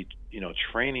basically,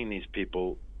 training these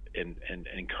people and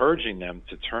encouraging them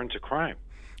to turn to crime.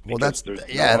 Well, that's why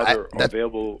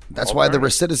the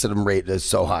recidivism rate is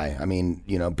so high. I mean,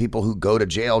 people who go to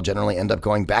jail generally end up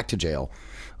going back to jail.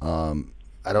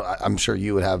 I'm sure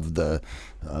you would have the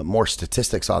more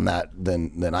statistics on that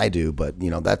than I do, but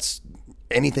that's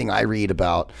anything I read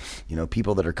about.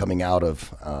 People that are coming out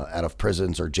of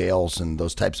prisons or jails and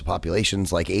those types of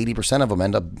populations, like 80% of them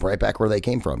end up right back where they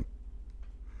came from.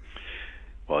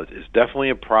 Well, it's definitely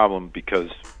a problem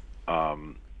because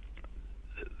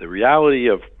the reality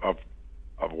of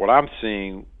what I'm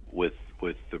seeing with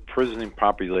the prison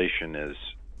population is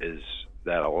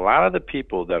that a lot of the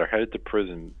people that are headed to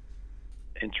prison,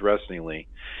 interestingly,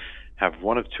 have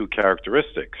one of two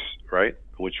characteristics, right?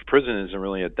 Which prison isn't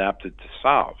really adapted to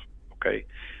solve. Okay.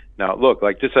 Now, look,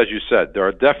 like this, as you said, there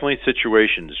are definitely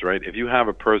situations, right? If you have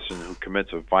a person who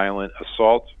commits a violent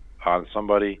assault on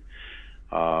somebody,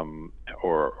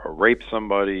 or rapes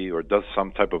somebody, or does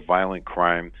some type of violent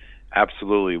crime,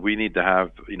 absolutely, we need to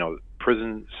have,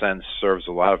 prison sentence serves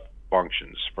a lot of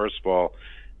functions. First of all,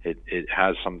 it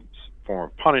has some form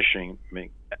of punishing,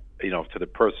 to the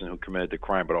person who committed the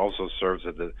crime, but also serves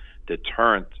as a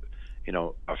deterrent,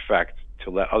 effect to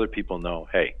let other people know,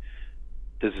 hey,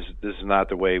 this is not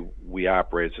the way we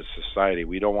operate as a society.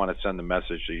 We don't want to send the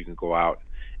message that you can go out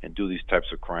and do these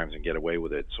types of crimes and get away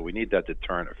with it. So we need that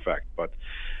deterrent effect. But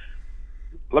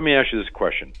let me ask you this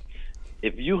question.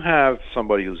 If you have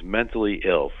somebody who's mentally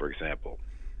ill, for example,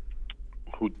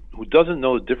 who doesn't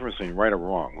know the difference between right or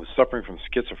wrong, who's suffering from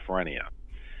schizophrenia,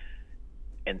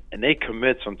 and they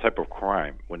commit some type of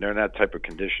crime when they're in that type of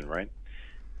condition, right?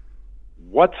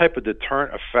 What type of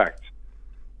deterrent effect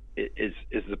is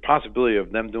the possibility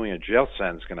of them doing a jail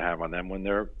sentence going to have on them when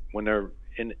they're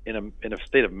in a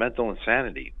state of mental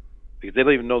insanity? Because they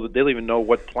don't even know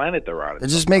what planet they're on. It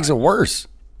just makes it worse.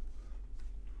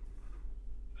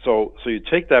 So you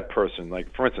take that person,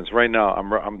 like for instance, right now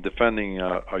I'm defending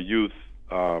a youth.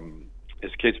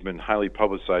 His case has been highly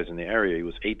publicized in the area. He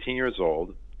was 18 years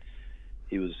old.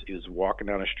 He was walking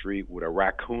down the street with a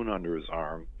raccoon under his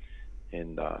arm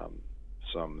and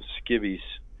some skivvies,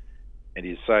 and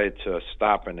he decided to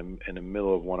stop in the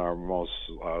middle of one of our most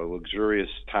luxurious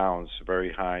towns, a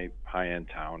very high-end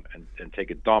town, and take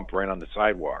a dump right on the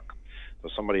sidewalk. So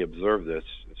somebody observed this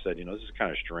and said, this is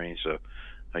kind of strange.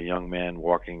 A young man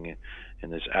walking in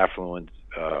this affluent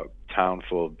town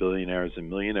full of billionaires and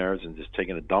millionaires and just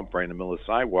taking a dump right in the middle of the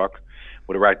sidewalk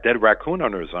with a dead raccoon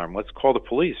under his arm. Let's call the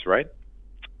police, right?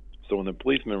 So when the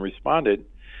policeman responded,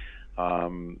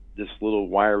 this little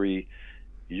wiry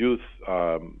youth,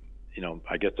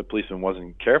 I guess the policeman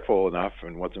wasn't careful enough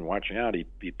and wasn't watching out.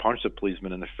 He punched the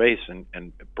policeman in the face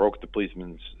and broke the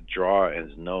policeman's jaw and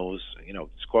his nose.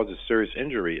 It's caused a serious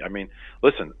injury. I mean,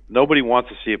 listen, nobody wants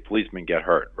to see a policeman get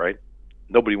hurt, right?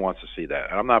 Nobody wants to see that.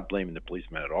 And I'm not blaming the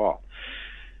policeman at all.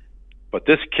 But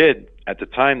this kid, at the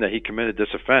time that he committed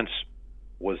this offense,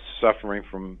 was suffering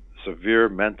from severe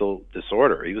mental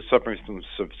disorder. He was suffering from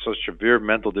such severe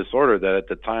mental disorder that at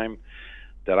the time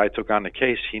that I took on the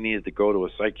case, he needed to go to a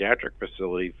psychiatric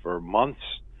facility for months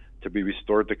to be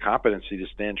restored to competency to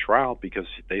stand trial because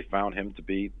they found him to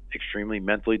be extremely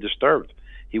mentally disturbed.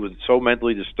 He was so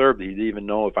mentally disturbed he didn't even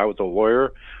know if I was a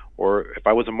lawyer or if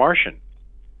I was a Martian.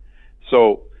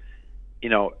 So,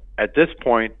 at this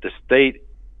point, the state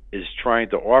is trying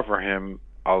to offer him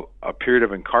a period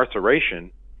of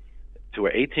incarceration to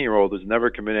an 18-year-old who's never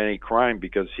committed any crime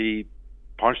because he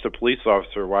punched a police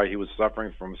officer while he was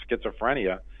suffering from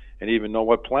schizophrenia and didn't even know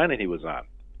what planet he was on.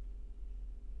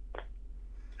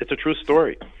 It's a true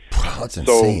story. Wow, that's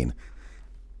insane.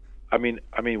 I mean,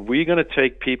 we're going to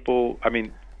take people. I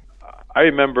mean, I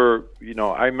remember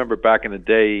back in the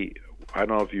day. I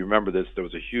don't know if you remember this. There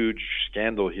was a huge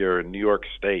scandal here in New York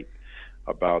State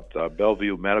about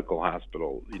Bellevue Medical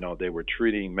Hospital. You know, they were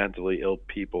treating mentally ill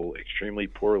people extremely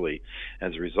poorly.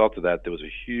 As a result of that, there was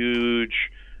a huge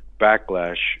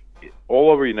backlash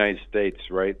all over the United States,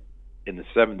 right, in the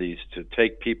 70s, to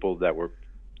take people that were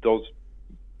those,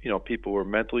 people who were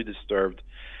mentally disturbed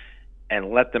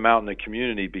and let them out in the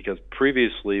community, because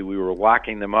previously we were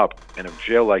locking them up in a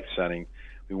jail-like setting.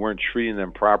 We weren't treating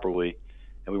them properly,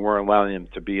 and we weren't allowing them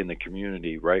to be in the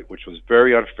community, right, which was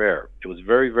very unfair. It was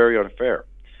very, very unfair,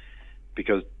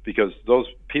 because those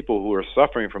people who are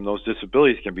suffering from those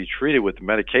disabilities can be treated with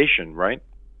medication, right,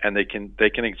 and they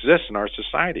can exist in our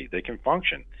society. They can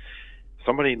function.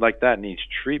 Somebody like that needs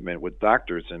treatment with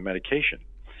doctors and medication,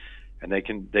 and they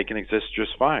can exist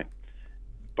just fine.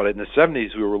 But in the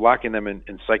 70s, we were locking them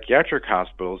in psychiatric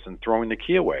hospitals and throwing the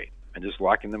key away and just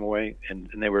locking them away, and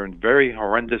they were in very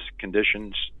horrendous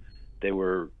conditions. It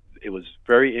was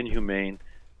very inhumane,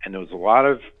 and there was a lot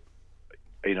of,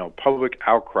 public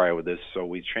outcry with this, so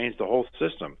we changed the whole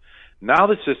system. Now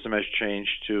the system has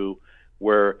changed to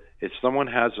where if someone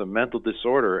has a mental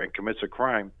disorder and commits a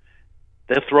crime,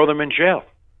 they'll throw them in jail.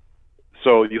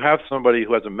 So you have somebody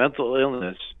who has a mental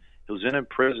illness, who's in a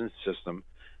prison system,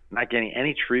 not getting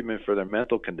any treatment for their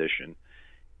mental condition,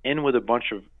 in with a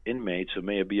bunch of inmates who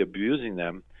may be abusing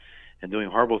them and doing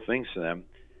horrible things to them,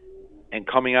 and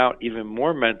coming out even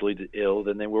more mentally ill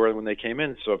than they were when they came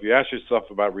in. So if you ask yourself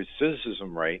about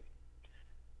recidivism rate,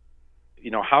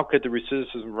 how could the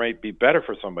recidivism rate be better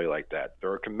for somebody like that?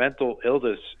 Their mental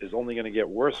illness is only going to get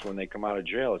worse when they come out of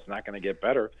jail. It's not going to get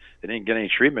better. They didn't get any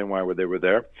treatment while they were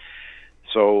there.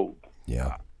 So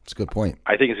yeah, that's a good point.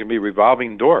 I think it's going to be a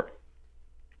revolving door.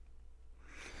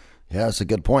 Yeah, that's a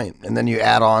good point. And then you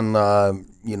add on,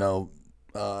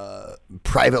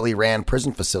 privately ran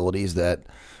prison facilities that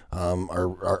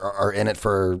are in it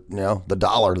for the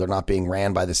dollar. They're not being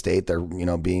ran by the state. They're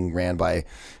being ran by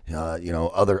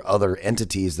other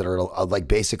entities that are like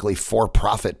basically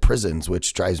for-profit prisons,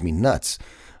 which drives me nuts.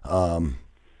 And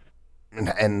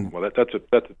well, that's a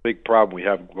big problem we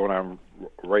have going on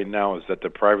right now, is that the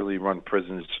privately run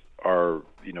prisons are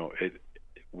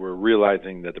we're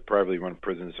realizing that the privately run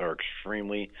prisons are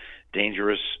extremely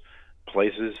dangerous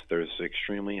places. There's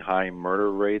extremely high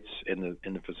murder rates in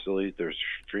the facilities. There's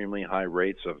extremely high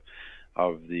rates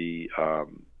of the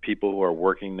people who are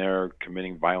working there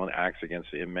committing violent acts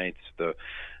against the inmates.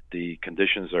 The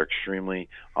conditions are extremely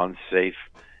unsafe.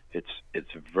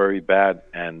 It's very bad,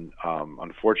 and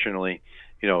unfortunately,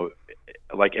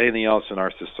 like anything else in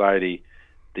our society,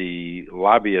 the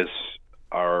lobbyists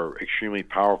are extremely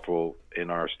powerful in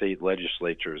our state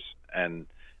legislatures, and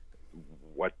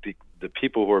what the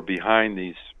people who are behind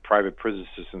these private prison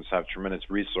systems have tremendous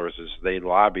resources. They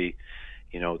lobby,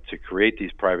 to create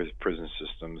these private prison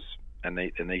systems, and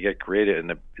they get created. And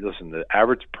the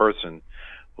average person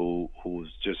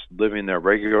who's just living their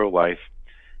regular life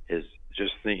is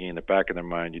just thinking in the back of their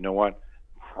mind, you know what?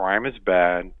 Crime is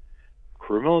bad.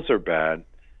 Criminals are bad.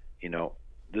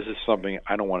 This is something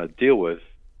I don't want to deal with.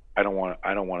 I don't want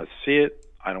to see it.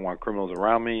 I don't want criminals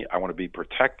around me. I want to be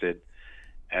protected,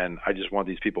 and I just want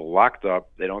these people locked up.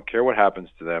 They don't care what happens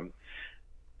to them.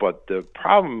 But the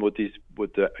problem with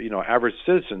the average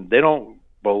citizen, they don't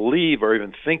believe or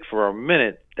even think for a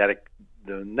minute that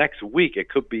the next week it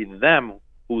could be them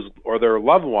or their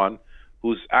loved one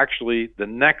who's actually the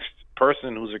next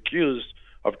person who's accused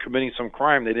of committing some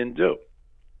crime they didn't do.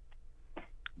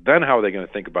 Then how are they going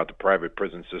to think about the private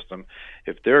prison system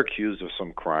if they're accused of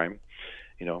some crime?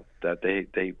 That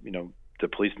the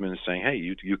policeman is saying, hey,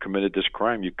 you committed this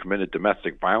crime. You committed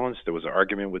domestic violence. There was an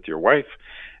argument with your wife,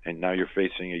 and now you're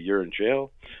facing a year in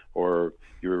jail. Or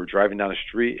you were driving down the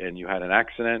street and you had an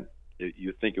accident.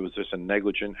 You think it was just a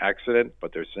negligent accident,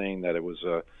 but they're saying that it was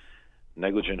a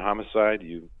negligent homicide.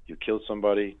 You killed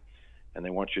somebody, and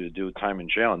they want you to do time in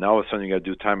jail. And now all of a sudden you got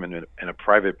to do time in a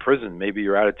private prison. Maybe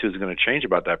your attitude is going to change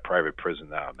about that private prison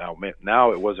now.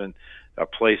 Now it wasn't a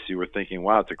place you were thinking,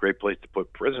 wow, it's a great place to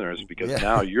put prisoners, because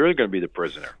now you're going to be the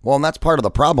prisoner. Well, and that's part of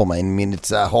the problem. I mean,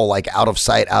 it's a whole out of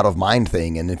sight, out of mind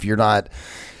thing. And if you're not,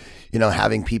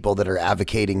 having people that are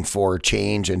advocating for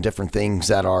change and different things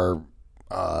that are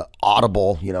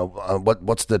audible,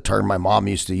 what's the term my mom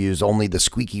used to use? Only the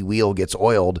squeaky wheel gets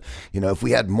oiled. If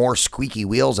we had more squeaky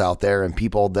wheels out there and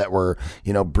people that were,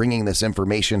 bringing this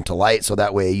information to light, so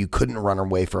that way you couldn't run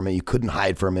away from it, you couldn't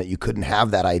hide from it, you couldn't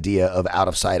have that idea of out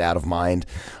of sight, out of mind.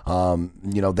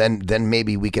 Then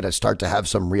maybe we could start to have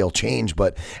some real change.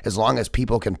 But as long as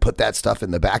people can put that stuff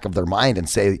in the back of their mind and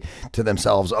say to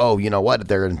themselves, oh, you know what,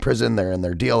 they're in prison, they're in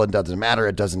their deal, it doesn't matter,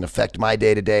 it doesn't affect my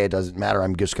day to day, it doesn't matter,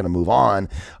 I'm just going to move on.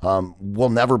 We'll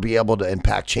never be able to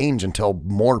impact change until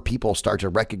more people start to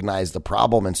recognize the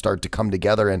problem and start to come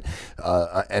together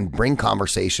and bring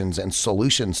conversations and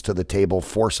solutions to the table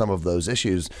for some of those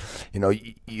issues.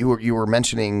 You were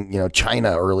mentioning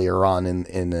China earlier on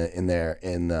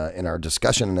in our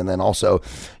discussion, and then also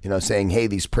saying, hey,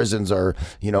 these prisons are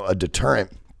a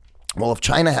deterrent. Well, if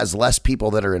China has less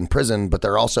people that are in prison, but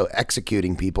they're also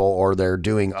executing people or they're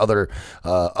doing other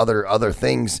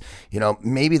things,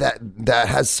 maybe that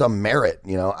has some merit.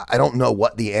 I don't know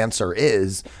what the answer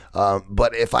is,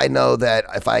 but if I know that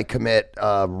if I commit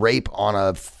rape on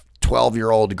a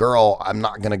 12-year-old girl, I'm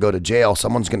not going to go to jail.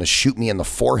 Someone's going to shoot me in the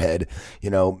forehead.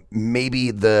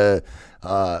 Maybe the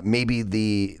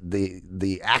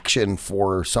action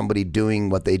for somebody doing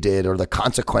what they did, or the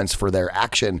consequence for their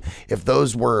action, if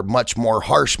those were much more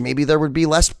harsh, maybe there would be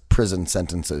less prison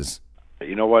sentences.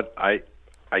 You know what? I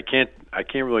can't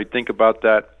really think about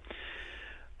that.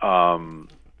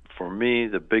 For me,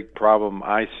 the big problem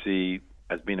I see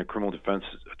as being a criminal defense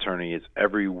attorney is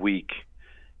every week,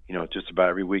 just about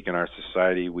every week in our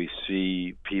society, we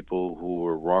see people who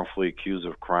were wrongfully accused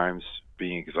of crimes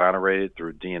being exonerated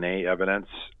through DNA evidence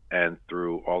and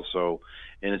through also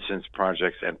innocence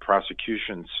projects and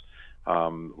prosecutions. A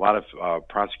lot of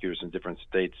prosecutors in different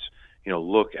states,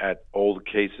 look at old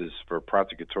cases for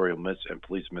prosecutorial and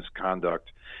police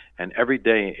misconduct. And every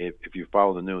day, if you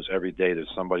follow the news, every day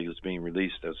there's somebody who's being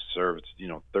released that's served,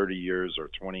 30 years or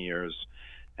 20 years,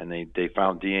 and they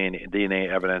found DNA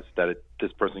evidence that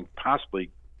this person possibly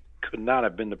could not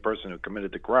have been the person who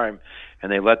committed the crime,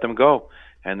 and they let them go.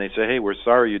 And they say, hey, we're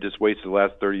sorry you just wasted the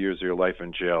last 30 years of your life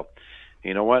in jail.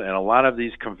 You know what? And a lot of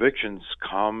these convictions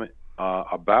come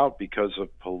about because of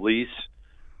police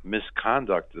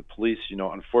misconduct. The police,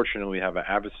 unfortunately, we have an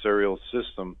adversarial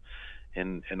system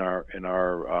in our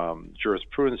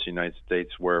jurisprudence in the United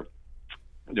States where,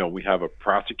 we have a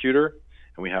prosecutor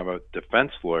and we have a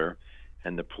defense lawyer,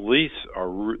 and the police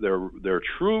are their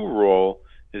true role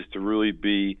is to really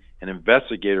be an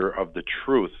investigator of the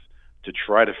truth, to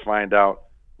try to find out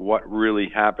what really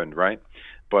happened, right?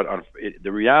 But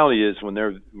the reality is, when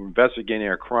they're investigating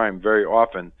a crime, very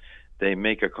often they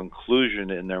make a conclusion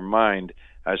in their mind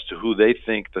as to who they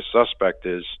think the suspect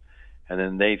is, and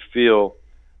then they feel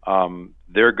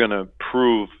they're going to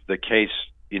prove the case,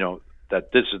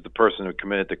 that this is the person who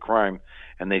committed the crime,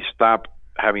 and they stop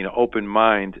having an open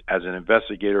mind as an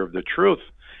investigator of the truth,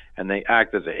 and they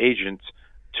act as an agent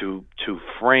to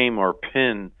frame or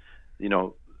pin,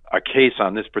 a case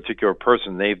on this particular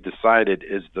person they've decided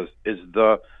is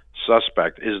the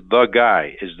suspect, is the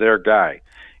guy, is their guy.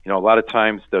 A lot of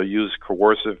times they'll use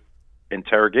coercive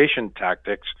interrogation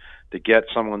tactics to get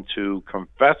someone to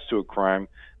confess to a crime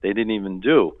they didn't even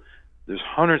do. There's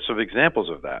hundreds of examples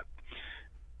of that.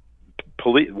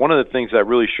 One of the things that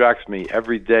really shocks me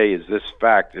every day is this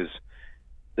fact: is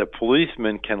the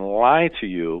policemen can lie to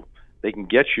you. They can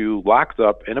get you locked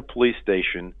up in a police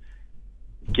station,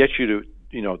 get you to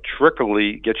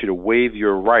trickily get you to waive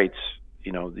your rights.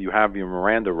 You have your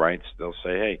Miranda rights. They'll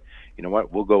say, hey, you know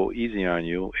what, we'll go easy on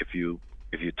you if you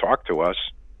talk to us.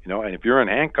 And if you're in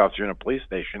handcuffs, you're in a police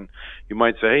station, you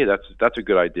might say, hey, that's a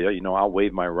good idea. I'll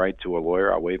waive my right to a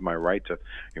lawyer. I'll waive my right to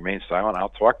remain silent. I'll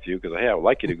talk to you because, hey, I would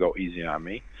like you to go easy on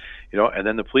me. And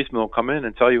then the policeman will come in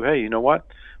and tell you, hey, you know what,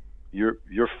 your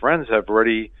friends have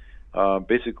already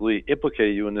basically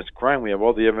implicated you in this crime. We have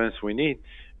all the evidence we need.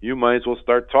 You might as well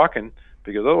start talking,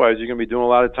 because otherwise you're going to be doing a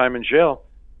lot of time in jail.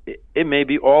 It may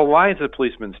be all lies the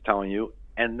policeman's telling you,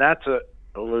 and that's a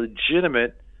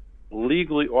legitimate,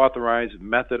 legally authorized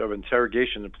method of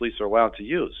interrogation the police are allowed to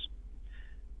use.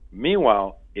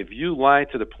 Meanwhile, if you lie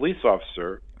to the police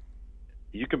officer,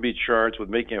 you can be charged with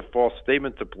making a false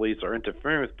statement to police or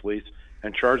interfering with police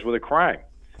and charged with a crime.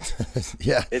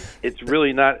 Yeah. It's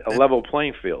really not a level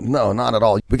playing field. No, not at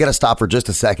all. We got to stop for just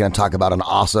a second and talk about an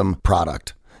awesome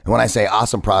product. And when I say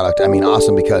awesome product, I mean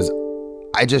awesome because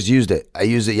I just used it. I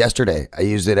used it yesterday. I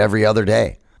use it every other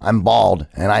day. I'm bald,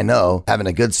 and I know having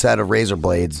a good set of razor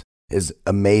blades is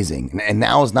amazing. And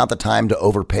now is not the time to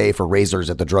overpay for razors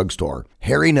at the drugstore.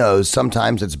 Harry knows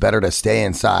sometimes it's better to stay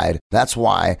inside. That's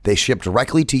why they ship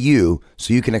directly to you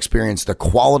so you can experience the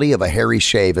quality of a Harry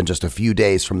shave in just a few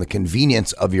days from the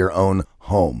convenience of your own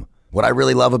home. What I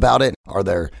really love about it are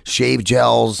their shave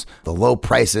gels, the low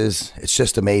prices. It's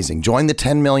just amazing. Join the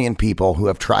 10 million people who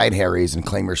have tried Harry's and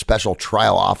claim your special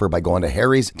trial offer by going to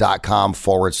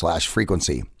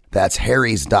harrys.com/frequency. That's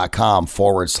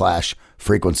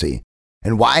harrys.com/frequency.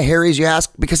 And why Harry's, you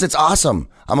ask? Because it's awesome.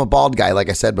 I'm a bald guy, like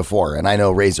I said before, and I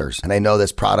know razors. And I know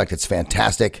this product, it's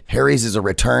fantastic. Harry's is a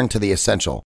return to the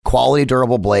essential. Quality,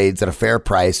 durable blades at a fair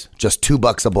price, just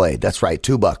 $2 a blade. That's right,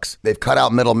 $2. They've cut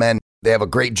out middlemen. They have a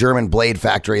great German blade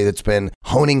factory that's been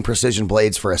honing precision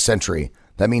blades for a century.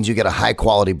 That means you get a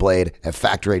high-quality blade at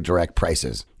factory direct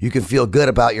prices. You can feel good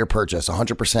about your purchase,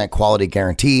 100% quality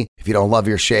guarantee. If you don't love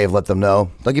your shave, let them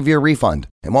know. They'll give you a refund.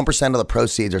 And 1% of the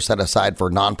proceeds are set aside for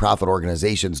nonprofit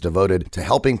organizations devoted to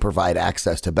helping provide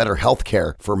access to better health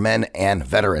care for men and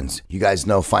veterans. You guys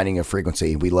know Finding Your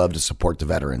Frequency. We love to support the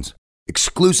veterans.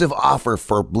 Exclusive offer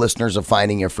for listeners of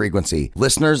Finding Your Frequency.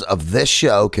 Listeners of this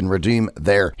show can redeem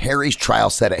their Harry's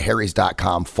trial set at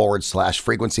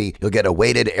harrys.com/frequency. You'll get a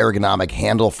weighted ergonomic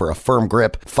handle for a firm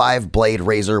grip, 5-blade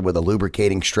razor with a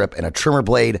lubricating strip and a trimmer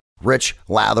blade, rich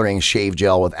lathering shave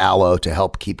gel with aloe to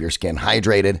help keep your skin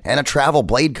hydrated, and a travel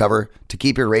blade cover to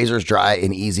keep your razors dry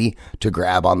and easy to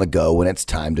grab on the go when it's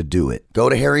time to do it. Go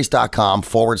to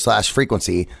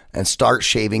harrys.com/frequency and start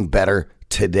shaving better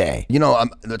today. You know,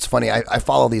 it's funny. I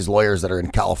follow these lawyers that are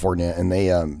in California, and they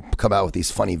come out with these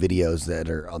funny videos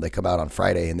they come out on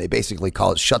Friday, and they basically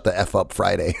call it "Shut the F Up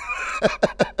Friday."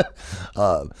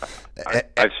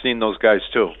 I've seen those guys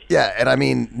too. Yeah, and I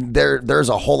mean, there's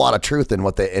a whole lot of truth in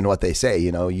what they say.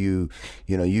 You know, you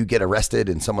get arrested,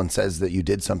 and someone says that you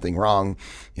did something wrong.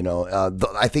 You know,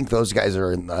 I think those guys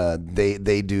are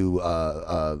they do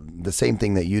the same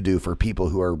thing that you do for people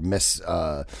who are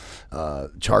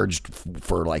charged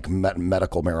for like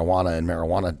medical marijuana and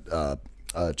marijuana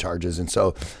charges. And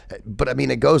so, but I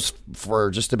mean, it goes for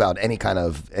just about any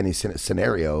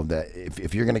scenario that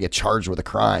if you're going to get charged with a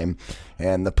crime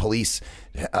and the police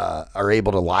are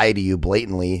able to lie to you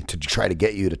blatantly to try to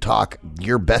get you to talk,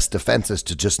 your best defense is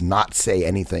to just not say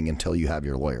anything until you have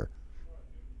your lawyer.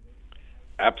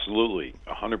 Absolutely,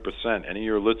 100%. Any of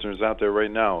your listeners out there right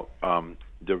now,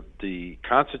 the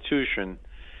Constitution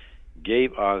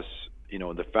gave us, you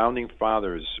know, the founding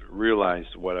fathers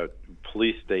realized what a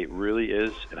police state really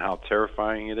is and how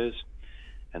terrifying it is,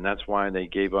 and that's why they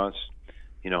gave us,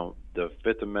 you know, the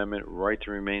Fifth Amendment right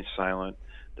to remain silent,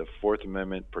 the Fourth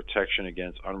Amendment protection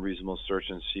against unreasonable search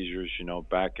and seizures. You know,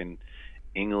 back in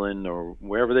England or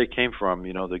wherever they came from,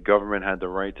 you know, the government had the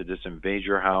right to just invade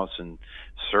your house and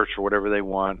search for whatever they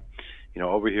want. You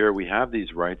know, over here we have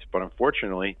these rights, but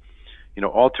unfortunately, you know,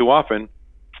 all too often,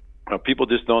 people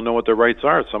just don't know what their rights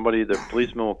are. The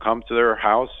policeman will come to their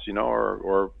house, you know,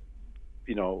 or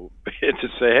you know, to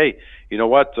say, hey, you know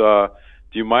what, do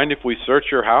you mind if we search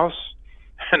your house?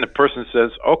 And the person says,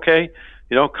 okay,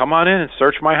 you know, come on in and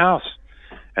search my house.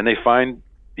 And they find,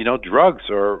 you know, drugs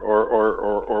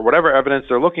or whatever evidence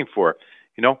they're looking for.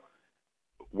 You know,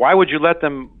 why would you let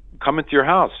them come into your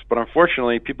house? But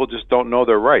unfortunately, people just don't know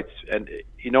their rights. And,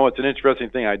 you know, it's an interesting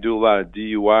thing. I do a lot of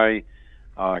DUI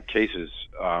cases,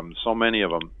 so many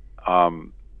of them,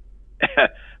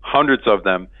 hundreds of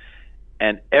them.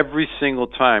 And every single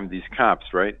time these cops,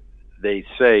 right, they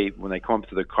say when they come up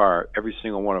to the car, every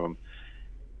single one of them,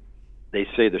 they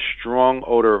say the strong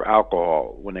odor of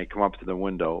alcohol when they come up to the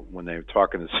window when they're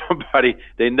talking to somebody.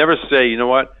 They never say, you know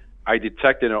what, I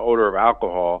detected an odor of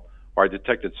alcohol, or I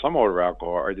detected some odor of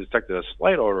alcohol, or I detected a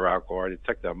slight odor of alcohol, or I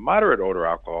detected a moderate odor of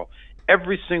alcohol.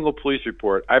 Every single police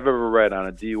report I've ever read on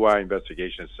a DUI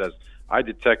investigation says, I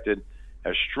detected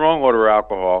a strong odor of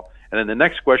alcohol. And then the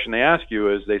next question they ask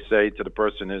you is, they say to the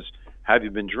person is, have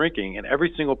you been drinking? And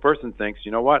every single person thinks,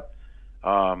 you know what,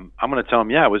 I'm going to tell them,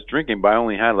 yeah, I was drinking, but I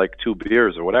only had like 2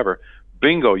 beers or whatever.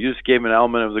 Bingo, you just gave an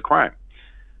element of the crime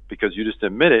because you just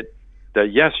admitted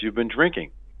that, yes, you've been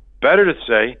drinking. Better to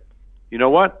say, you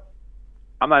know what,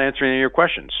 I'm not answering any of your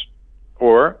questions.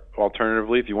 Or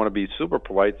alternatively, if you want to be super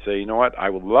polite, say, you know what, I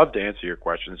would love to answer your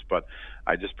questions, but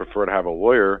I just prefer to have a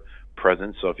lawyer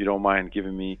present. So if you don't mind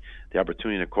giving me the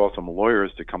opportunity to call some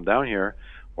lawyers to come down here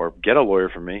or get a lawyer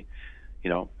for me, you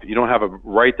know, you don't have a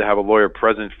right to have a lawyer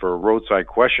present for roadside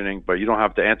questioning, but you don't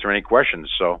have to answer any questions.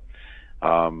 So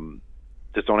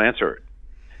just don't answer it.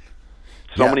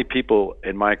 So many people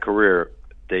in my career,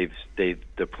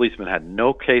 the policeman had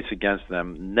no case against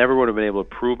them, never would have been able to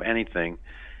prove anything.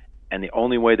 And the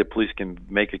only way the police can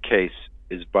make a case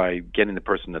is by getting the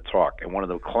person to talk. And one of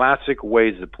the classic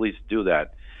ways the police do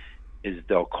that is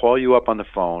they'll call you up on the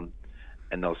phone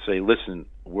and they'll say, listen,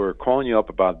 we're calling you up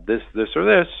about this, this, or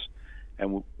this,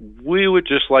 and we would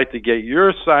just like to get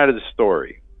your side of the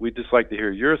story. We'd just like to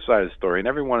hear your side of the story. And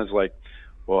everyone is like,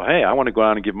 well, hey, I want to go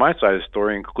out and give my side of the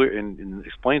story and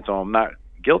explain to them I'm not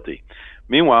guilty.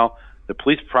 Meanwhile, the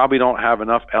police probably don't have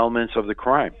enough elements of the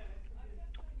crime.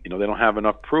 They don't have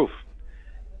enough proof.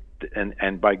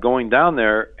 And by going down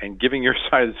there and giving your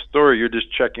side of the story, you're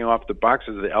just checking off the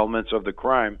boxes of the elements of the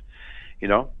crime,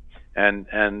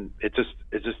 and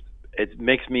it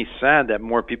makes me sad that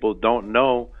more people don't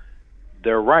know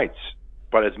their rights.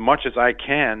 But as much as I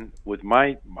can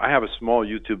I have a small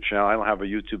YouTube channel. I don't have a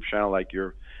YouTube channel like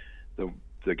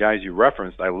the guys you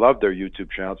referenced. I love their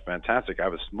YouTube channel. It's fantastic. I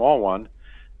have a small one,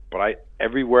 but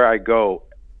everywhere I go,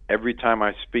 every time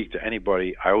I speak to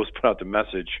anybody, I always put out the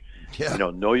message,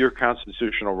 know your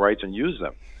constitutional rights and use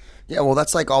them. Yeah, well,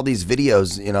 that's like all these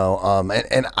videos,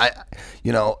 and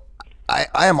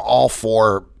I am all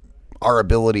for our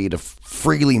ability to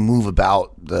freely move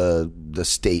about the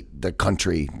state, the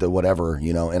country, the whatever,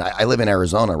 and I live in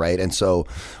Arizona, right? And so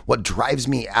what drives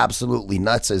me absolutely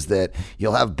nuts is that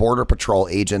you'll have Border Patrol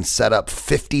agents set up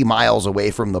 50 miles away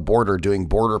from the border doing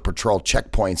Border Patrol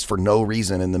checkpoints for no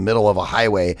reason in the middle of a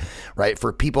highway, right?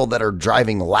 For people that are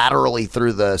driving laterally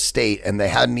through the state and they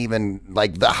hadn't even,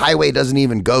 like, the highway doesn't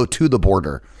even go to the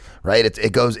border. Right.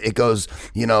 It goes,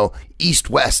 east,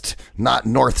 west, not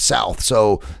north, south.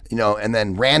 So, and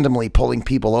then randomly pulling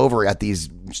people over at these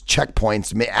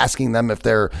checkpoints, asking them if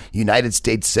they're United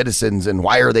States citizens and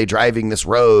why are they driving this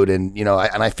road. And,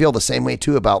 I feel the same way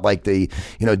too about like the,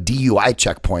 DUI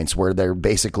checkpoints where they're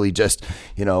basically just,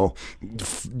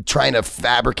 trying to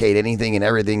fabricate anything and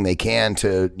everything they can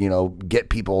to, get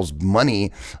people's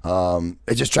money.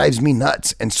 It just drives me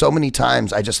nuts. And so many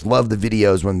times I just love the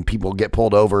videos when people get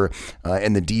pulled over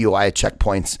in the DUI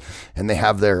checkpoints and they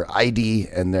have their ID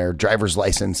and their driver's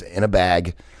license in a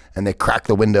bag and they crack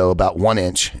the window about 1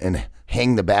 inch and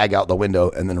hang the bag out the window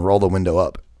and then roll the window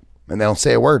up and they don't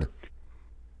say a word.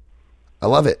 I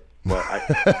love it. Well,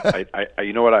 I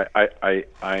you know what, I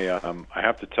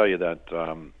have to tell you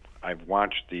that I've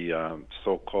watched the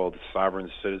so-called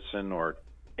sovereign citizen or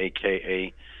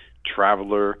AKA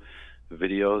traveler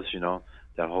videos,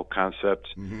 that whole concept.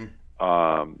 Mm-hmm.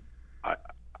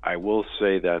 I will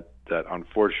say that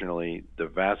unfortunately the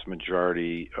vast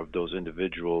majority of those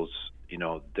individuals,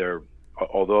 they're,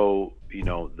 although,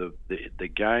 the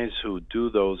guys who do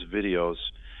those videos,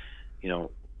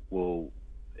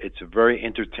 it's a very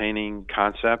entertaining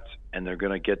concept and they're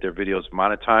going to get their videos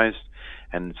monetized,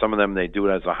 and some of them, they do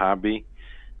it as a hobby.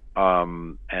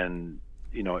 And,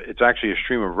 it's actually a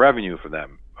stream of revenue for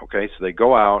them. Okay. So they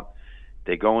go out,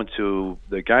 they go into,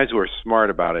 the guys who are smart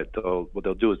about it, what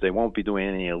they'll do is they won't be doing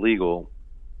anything illegal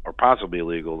or possibly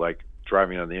illegal, like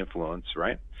driving under the influence,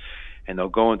 right? And they'll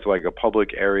go into like a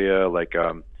public area, like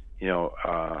a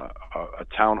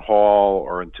town hall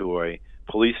or into a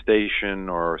police station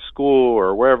or a school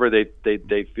or wherever they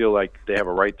feel like they have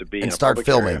a right to be, and in a start public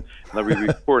filming. area, and they'll be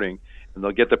recording, and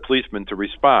they'll get the policeman to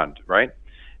respond, right?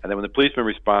 And then when the policeman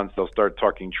responds, they'll start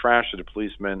talking trash to the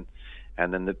policeman.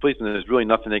 And then the policeman, there's really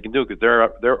nothing they can do because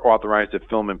they're authorized to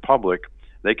film in public.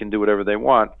 They can do whatever they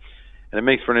want, and it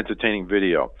makes for an entertaining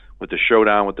video with the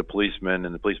showdown with the policeman.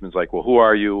 And the policeman's like, "Well, who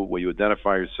are you? Will you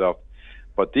identify yourself?"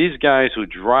 But these guys who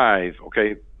drive,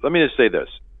 okay, let me just say this: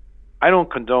 I don't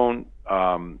condone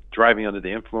driving under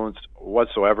the influence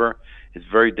whatsoever. It's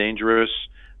very dangerous.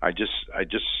 I just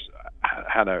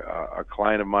had a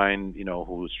client of mine,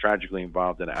 who was tragically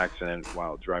involved in an accident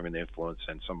while driving the influence,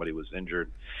 and somebody was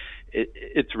injured.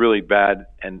 It's really bad,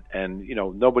 and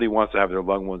nobody wants to have their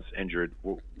loved ones injured.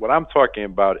 What I'm talking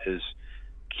about is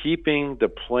keeping the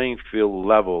playing field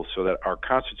level so that our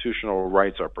constitutional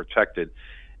rights are protected,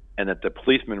 and that the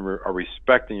policemen are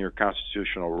respecting your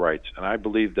constitutional rights. And I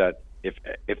believe that if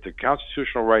the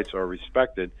constitutional rights are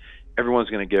respected, everyone's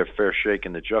going to get a fair shake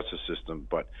in the justice system.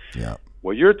 But yeah.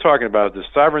 What you're talking about is the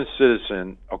sovereign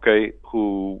citizen, okay,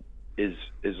 who is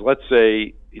let's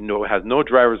say, has no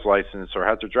driver's license or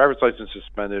has their driver's license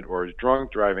suspended or is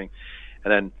drunk driving,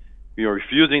 and then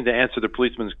refusing to answer the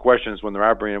policeman's questions when they're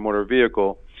operating a motor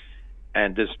vehicle,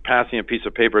 and just passing a piece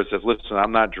of paper that says, "Listen,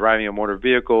 I'm not driving a motor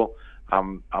vehicle.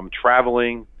 I'm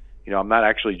traveling. I'm not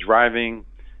actually driving.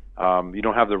 You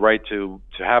don't have the right to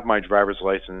have my driver's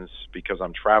license because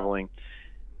I'm traveling."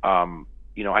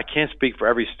 I can't speak for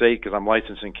every state because I'm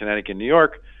licensed in Connecticut and New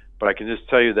York, but I can just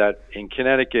tell you that in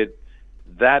Connecticut,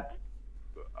 that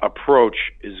approach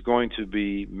is going to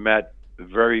be met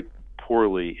very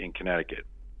poorly in Connecticut.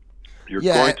 you're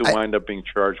going to wind up being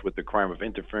charged with the crime of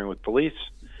interfering with police.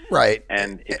 Right.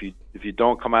 And if you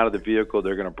don't come out of the vehicle,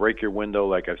 they're going to break your window,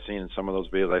 like I've seen in some of those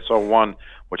videos. I saw one,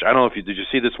 which I don't know if did you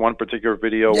see this one particular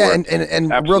video? Yeah,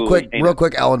 and real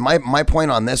quick, Allan, my point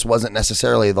on this wasn't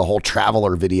necessarily the whole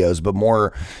traveler videos, but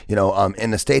more,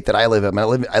 in the state that I live in.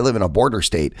 I live in a border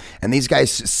state, and these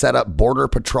guys set up border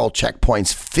patrol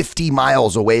checkpoints 50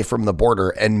 miles away from the border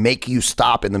and make you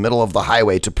stop in the middle of the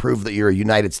highway to prove that you're a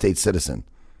United States citizen.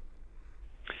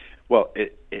 Well,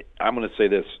 I'm going to say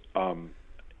this.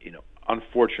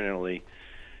 Unfortunately,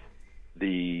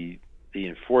 the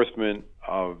enforcement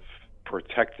of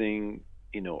protecting,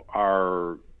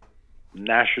 our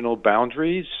national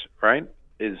boundaries, right,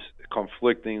 is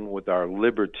conflicting with our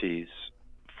liberties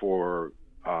for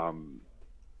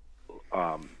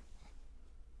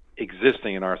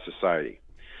existing in our society.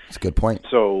 That's a good point.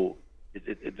 So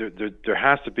there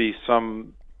has to be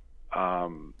some.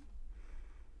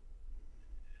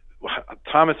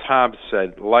 Thomas Hobbes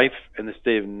said, "Life in the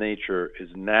state of nature is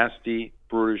nasty,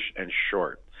 brutish, and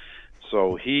short."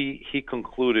 So he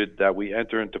concluded that we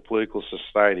enter into political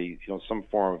society, some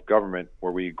form of government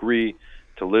where we agree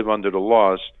to live under the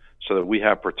laws so that we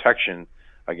have protection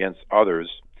against others.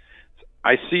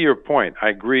 I see your point. I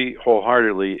agree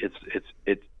wholeheartedly.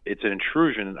 It's an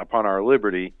intrusion upon our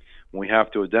liberty when we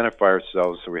have to identify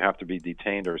ourselves, so we have to be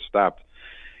detained or stopped.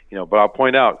 But I'll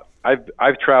point out,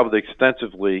 I've traveled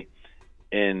extensively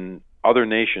in other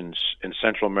nations in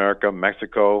Central America,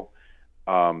 Mexico,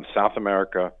 South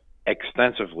America,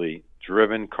 extensively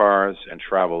driven cars and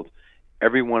traveled.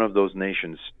 Every one of those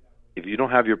nations, if you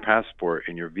don't have your passport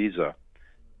and your visa,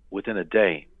 within a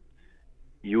day,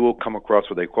 you will come across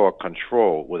what they call a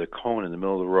control with a cone in the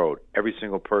middle of the road, every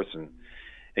single person.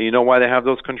 And you know why they have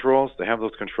those controls? They have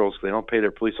those controls because they don't pay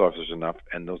their police officers enough,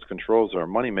 and those controls are a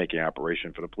money-making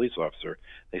operation for the police officer.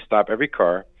 They stop every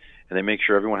car, and they make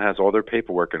sure everyone has all their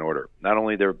paperwork in order. Not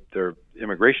only their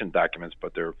immigration documents,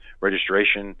 but their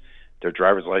registration, their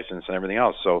driver's license, and everything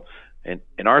else. So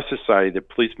in our society, the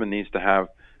policeman needs to have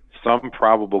some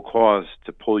probable cause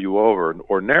to pull you over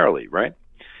ordinarily, right?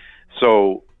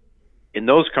 So in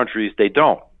those countries, they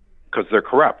don't because they're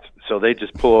corrupt. So they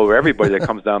just pull over everybody that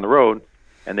comes down the road,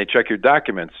 and they check your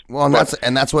documents. Well, and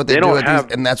that's what they do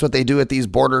and that's what they do at these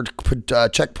border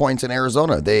checkpoints in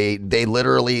Arizona. They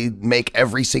literally make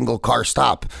every single car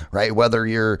stop, right? Whether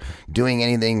you're doing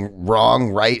anything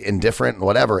wrong, right, indifferent,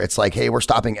 whatever. It's like, hey, we're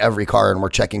stopping every car and we're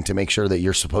checking to make sure that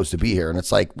you're supposed to be here. And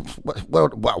it's like,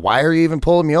 why are you even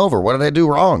pulling me over? What did I do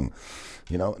wrong?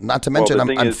 Not to mention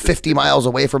I'm 50 miles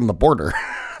away from the border.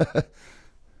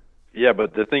 Yeah,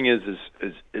 but the thing is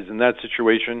in that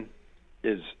situation.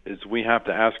 Is we have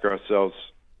to ask ourselves,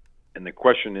 and the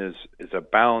question is a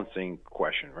balancing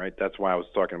question, right? That's why I was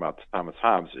talking about Thomas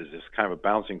Hobbes. Is this kind of a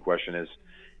balancing question?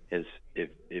 Is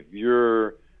if you're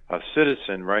a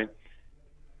citizen, right?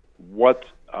 What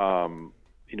are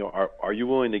you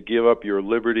willing to give up your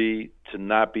liberty to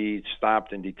not be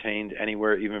stopped and detained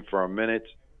anywhere, even for a minute,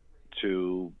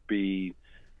 to be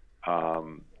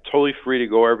totally free to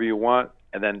go wherever you want,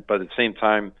 but at the same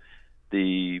time,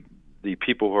 the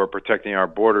people who are protecting our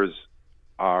borders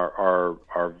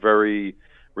are very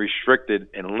restricted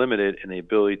and limited in the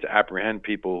ability to apprehend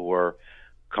people who are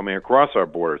coming across our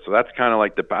border. So that's kind of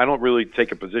like I don't really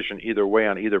take a position either way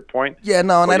on either point. Yeah,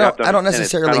 no, and I don't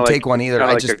necessarily take one either.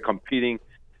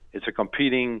 It's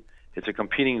a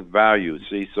competing value.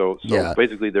 See, so yeah.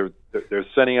 Basically they're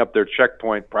setting up their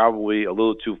checkpoint probably a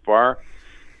little too far.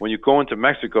 When you go into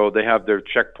Mexico, they have their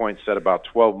checkpoint set about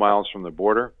 12 miles from the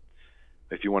border.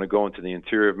 If you want to go into the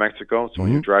interior of Mexico, so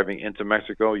when you're driving into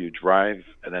Mexico, you drive,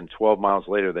 and then 12 miles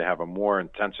later, they have a more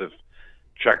intensive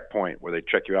checkpoint where they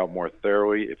check you out more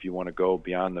thoroughly if you want to go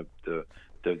beyond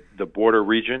the border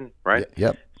region, right?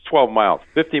 Yep. It's 12 miles.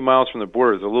 50 miles from the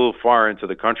border is a little far into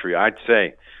the country, I'd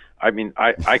say. I mean,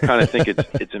 I kind of think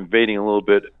it's invading a little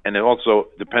bit, and it also,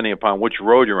 depending upon which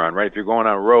road you're on, right? If you're going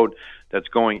on a road that's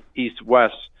going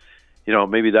east-west,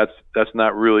 maybe that's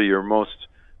not really your most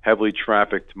heavily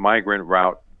trafficked migrant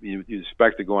route. You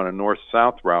expect to go on a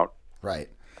north-south route, right?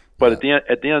 But at the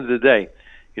end of the day,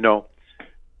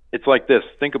 it's like this.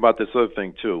 Think about this other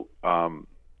thing too.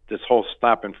 This whole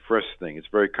stop and frisk thing. It's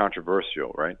very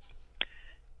controversial, right?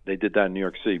 They did that in New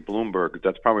York City. Bloomberg.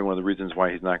 That's probably one of the reasons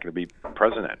why he's not going to be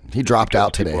president. He dropped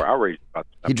out today. People are outraged about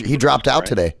that. He dropped out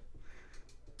today.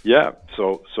 Yeah.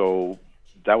 So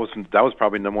that was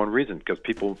probably the number one reason, because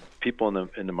people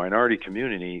in the minority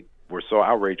community were so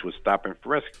outraged with stop and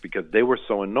frisk because they were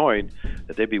so annoyed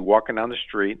that they'd be walking down the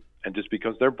street, and just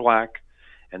because they're black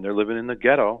and they're living in the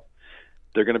ghetto,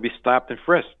 they're going to be stopped and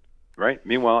frisked, right?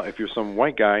 Meanwhile, if you're some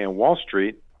white guy in Wall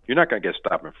Street, you're not going to get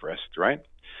stop and frisked, right?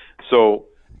 So,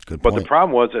 but the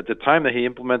problem was at the time that he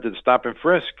implemented stop and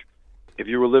frisk, if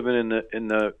you were living in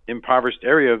the impoverished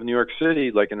area of New York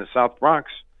City, like in the South Bronx,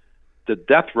 the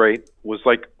death rate was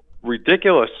like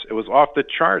ridiculous. It was off the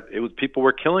chart. It was people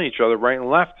were killing each other right and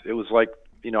left. It was like,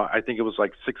 I think it was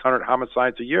like 600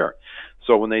 homicides a year.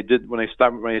 So when they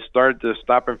started to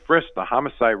stop and frisk, the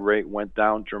homicide rate went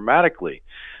down dramatically.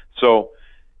 So,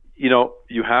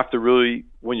 you have to really,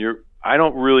 I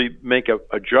don't really make a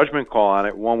judgment call on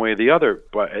it one way or the other,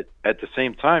 but at the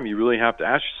same time, you really have to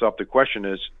ask yourself, the question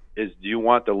is do you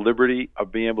want the liberty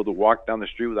of being able to walk down the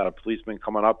street without a policeman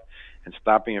coming up and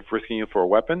stopping and frisking you for a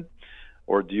weapon?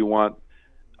 Or do you want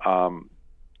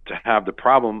to have the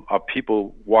problem of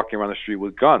people walking around the street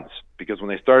with guns? Because when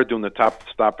they started doing the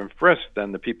stop and frisk,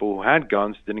 then the people who had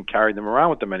guns didn't carry them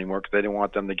around with them anymore because they didn't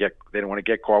want to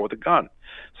get caught with a gun.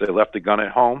 So they left the gun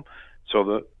at home.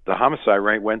 So the homicide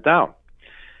rate went down.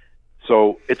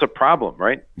 So it's a problem,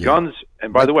 right? Yeah. Guns,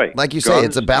 and by the way, like you say,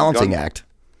 it's a balancing act.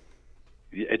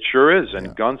 It sure is,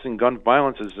 and guns and gun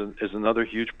violence is another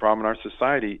huge problem in our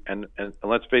society. And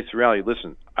let's face the reality.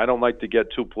 Listen, I don't like to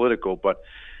get too political, but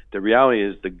the reality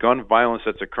is the gun violence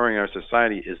that's occurring in our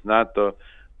society is not the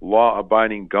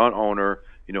law-abiding gun owner,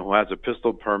 who has a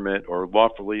pistol permit or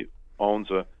lawfully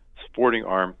owns a sporting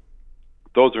arm.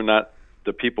 Those are not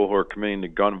the people who are committing the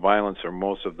gun violence or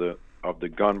most of the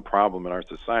gun problem in our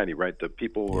society, right? The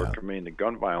people who are committing the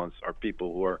gun violence are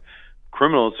people who are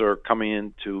criminals who are coming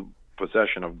into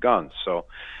possession of guns. So,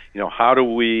 how do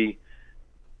we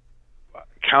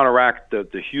counteract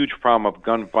the huge problem of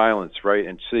gun violence, right,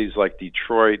 in cities like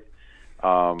Detroit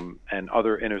and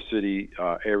other inner city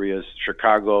areas,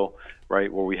 Chicago,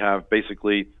 right, where we have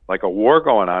basically like a war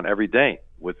going on every day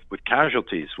with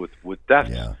casualties, with deaths.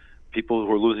 Yeah. People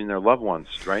who are looing their loved ones,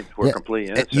 right? Who are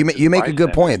completely innocent. You make a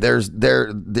good point. There's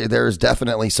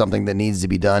definitely something that needs to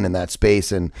be done in that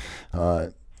space. And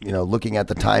looking at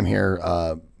the time here,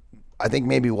 I think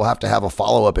maybe we'll have to have a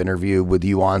follow-up interview with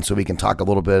you on so we can talk a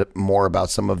little bit more about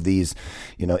some of these,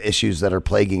 issues that are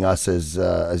plaguing us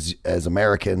as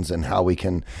Americans and how we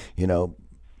can,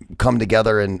 come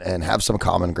together and have some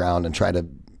common ground and try to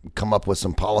come up with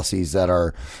some policies that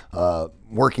are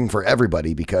working for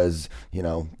everybody, because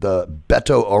the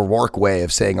Beto O'Rourke way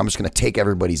of saying I'm just going to take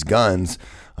everybody's guns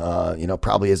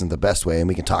probably isn't the best way, and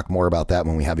we can talk more about that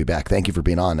when we have you back. Thank you for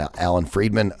being on. Allan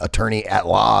Friedman, attorney at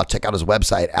law. Check out his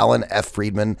website,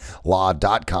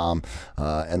 allanfriedmanlaw.com,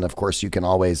 and of course you can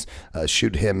always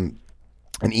shoot him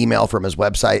an email from his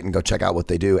website and go check out what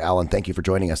they do. Allan, thank you for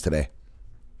joining us today.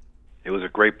 It was a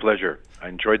great pleasure. I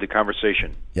enjoyed the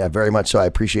conversation. Yeah, very much so. I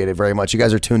appreciate it very much. You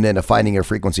guys are tuned in to Finding Your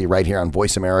Frequency right here on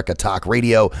Voice America Talk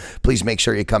Radio. Please make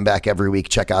sure you come back every week,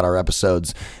 check out our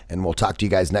episodes, and we'll talk to you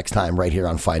guys next time right here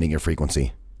on Finding Your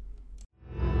Frequency.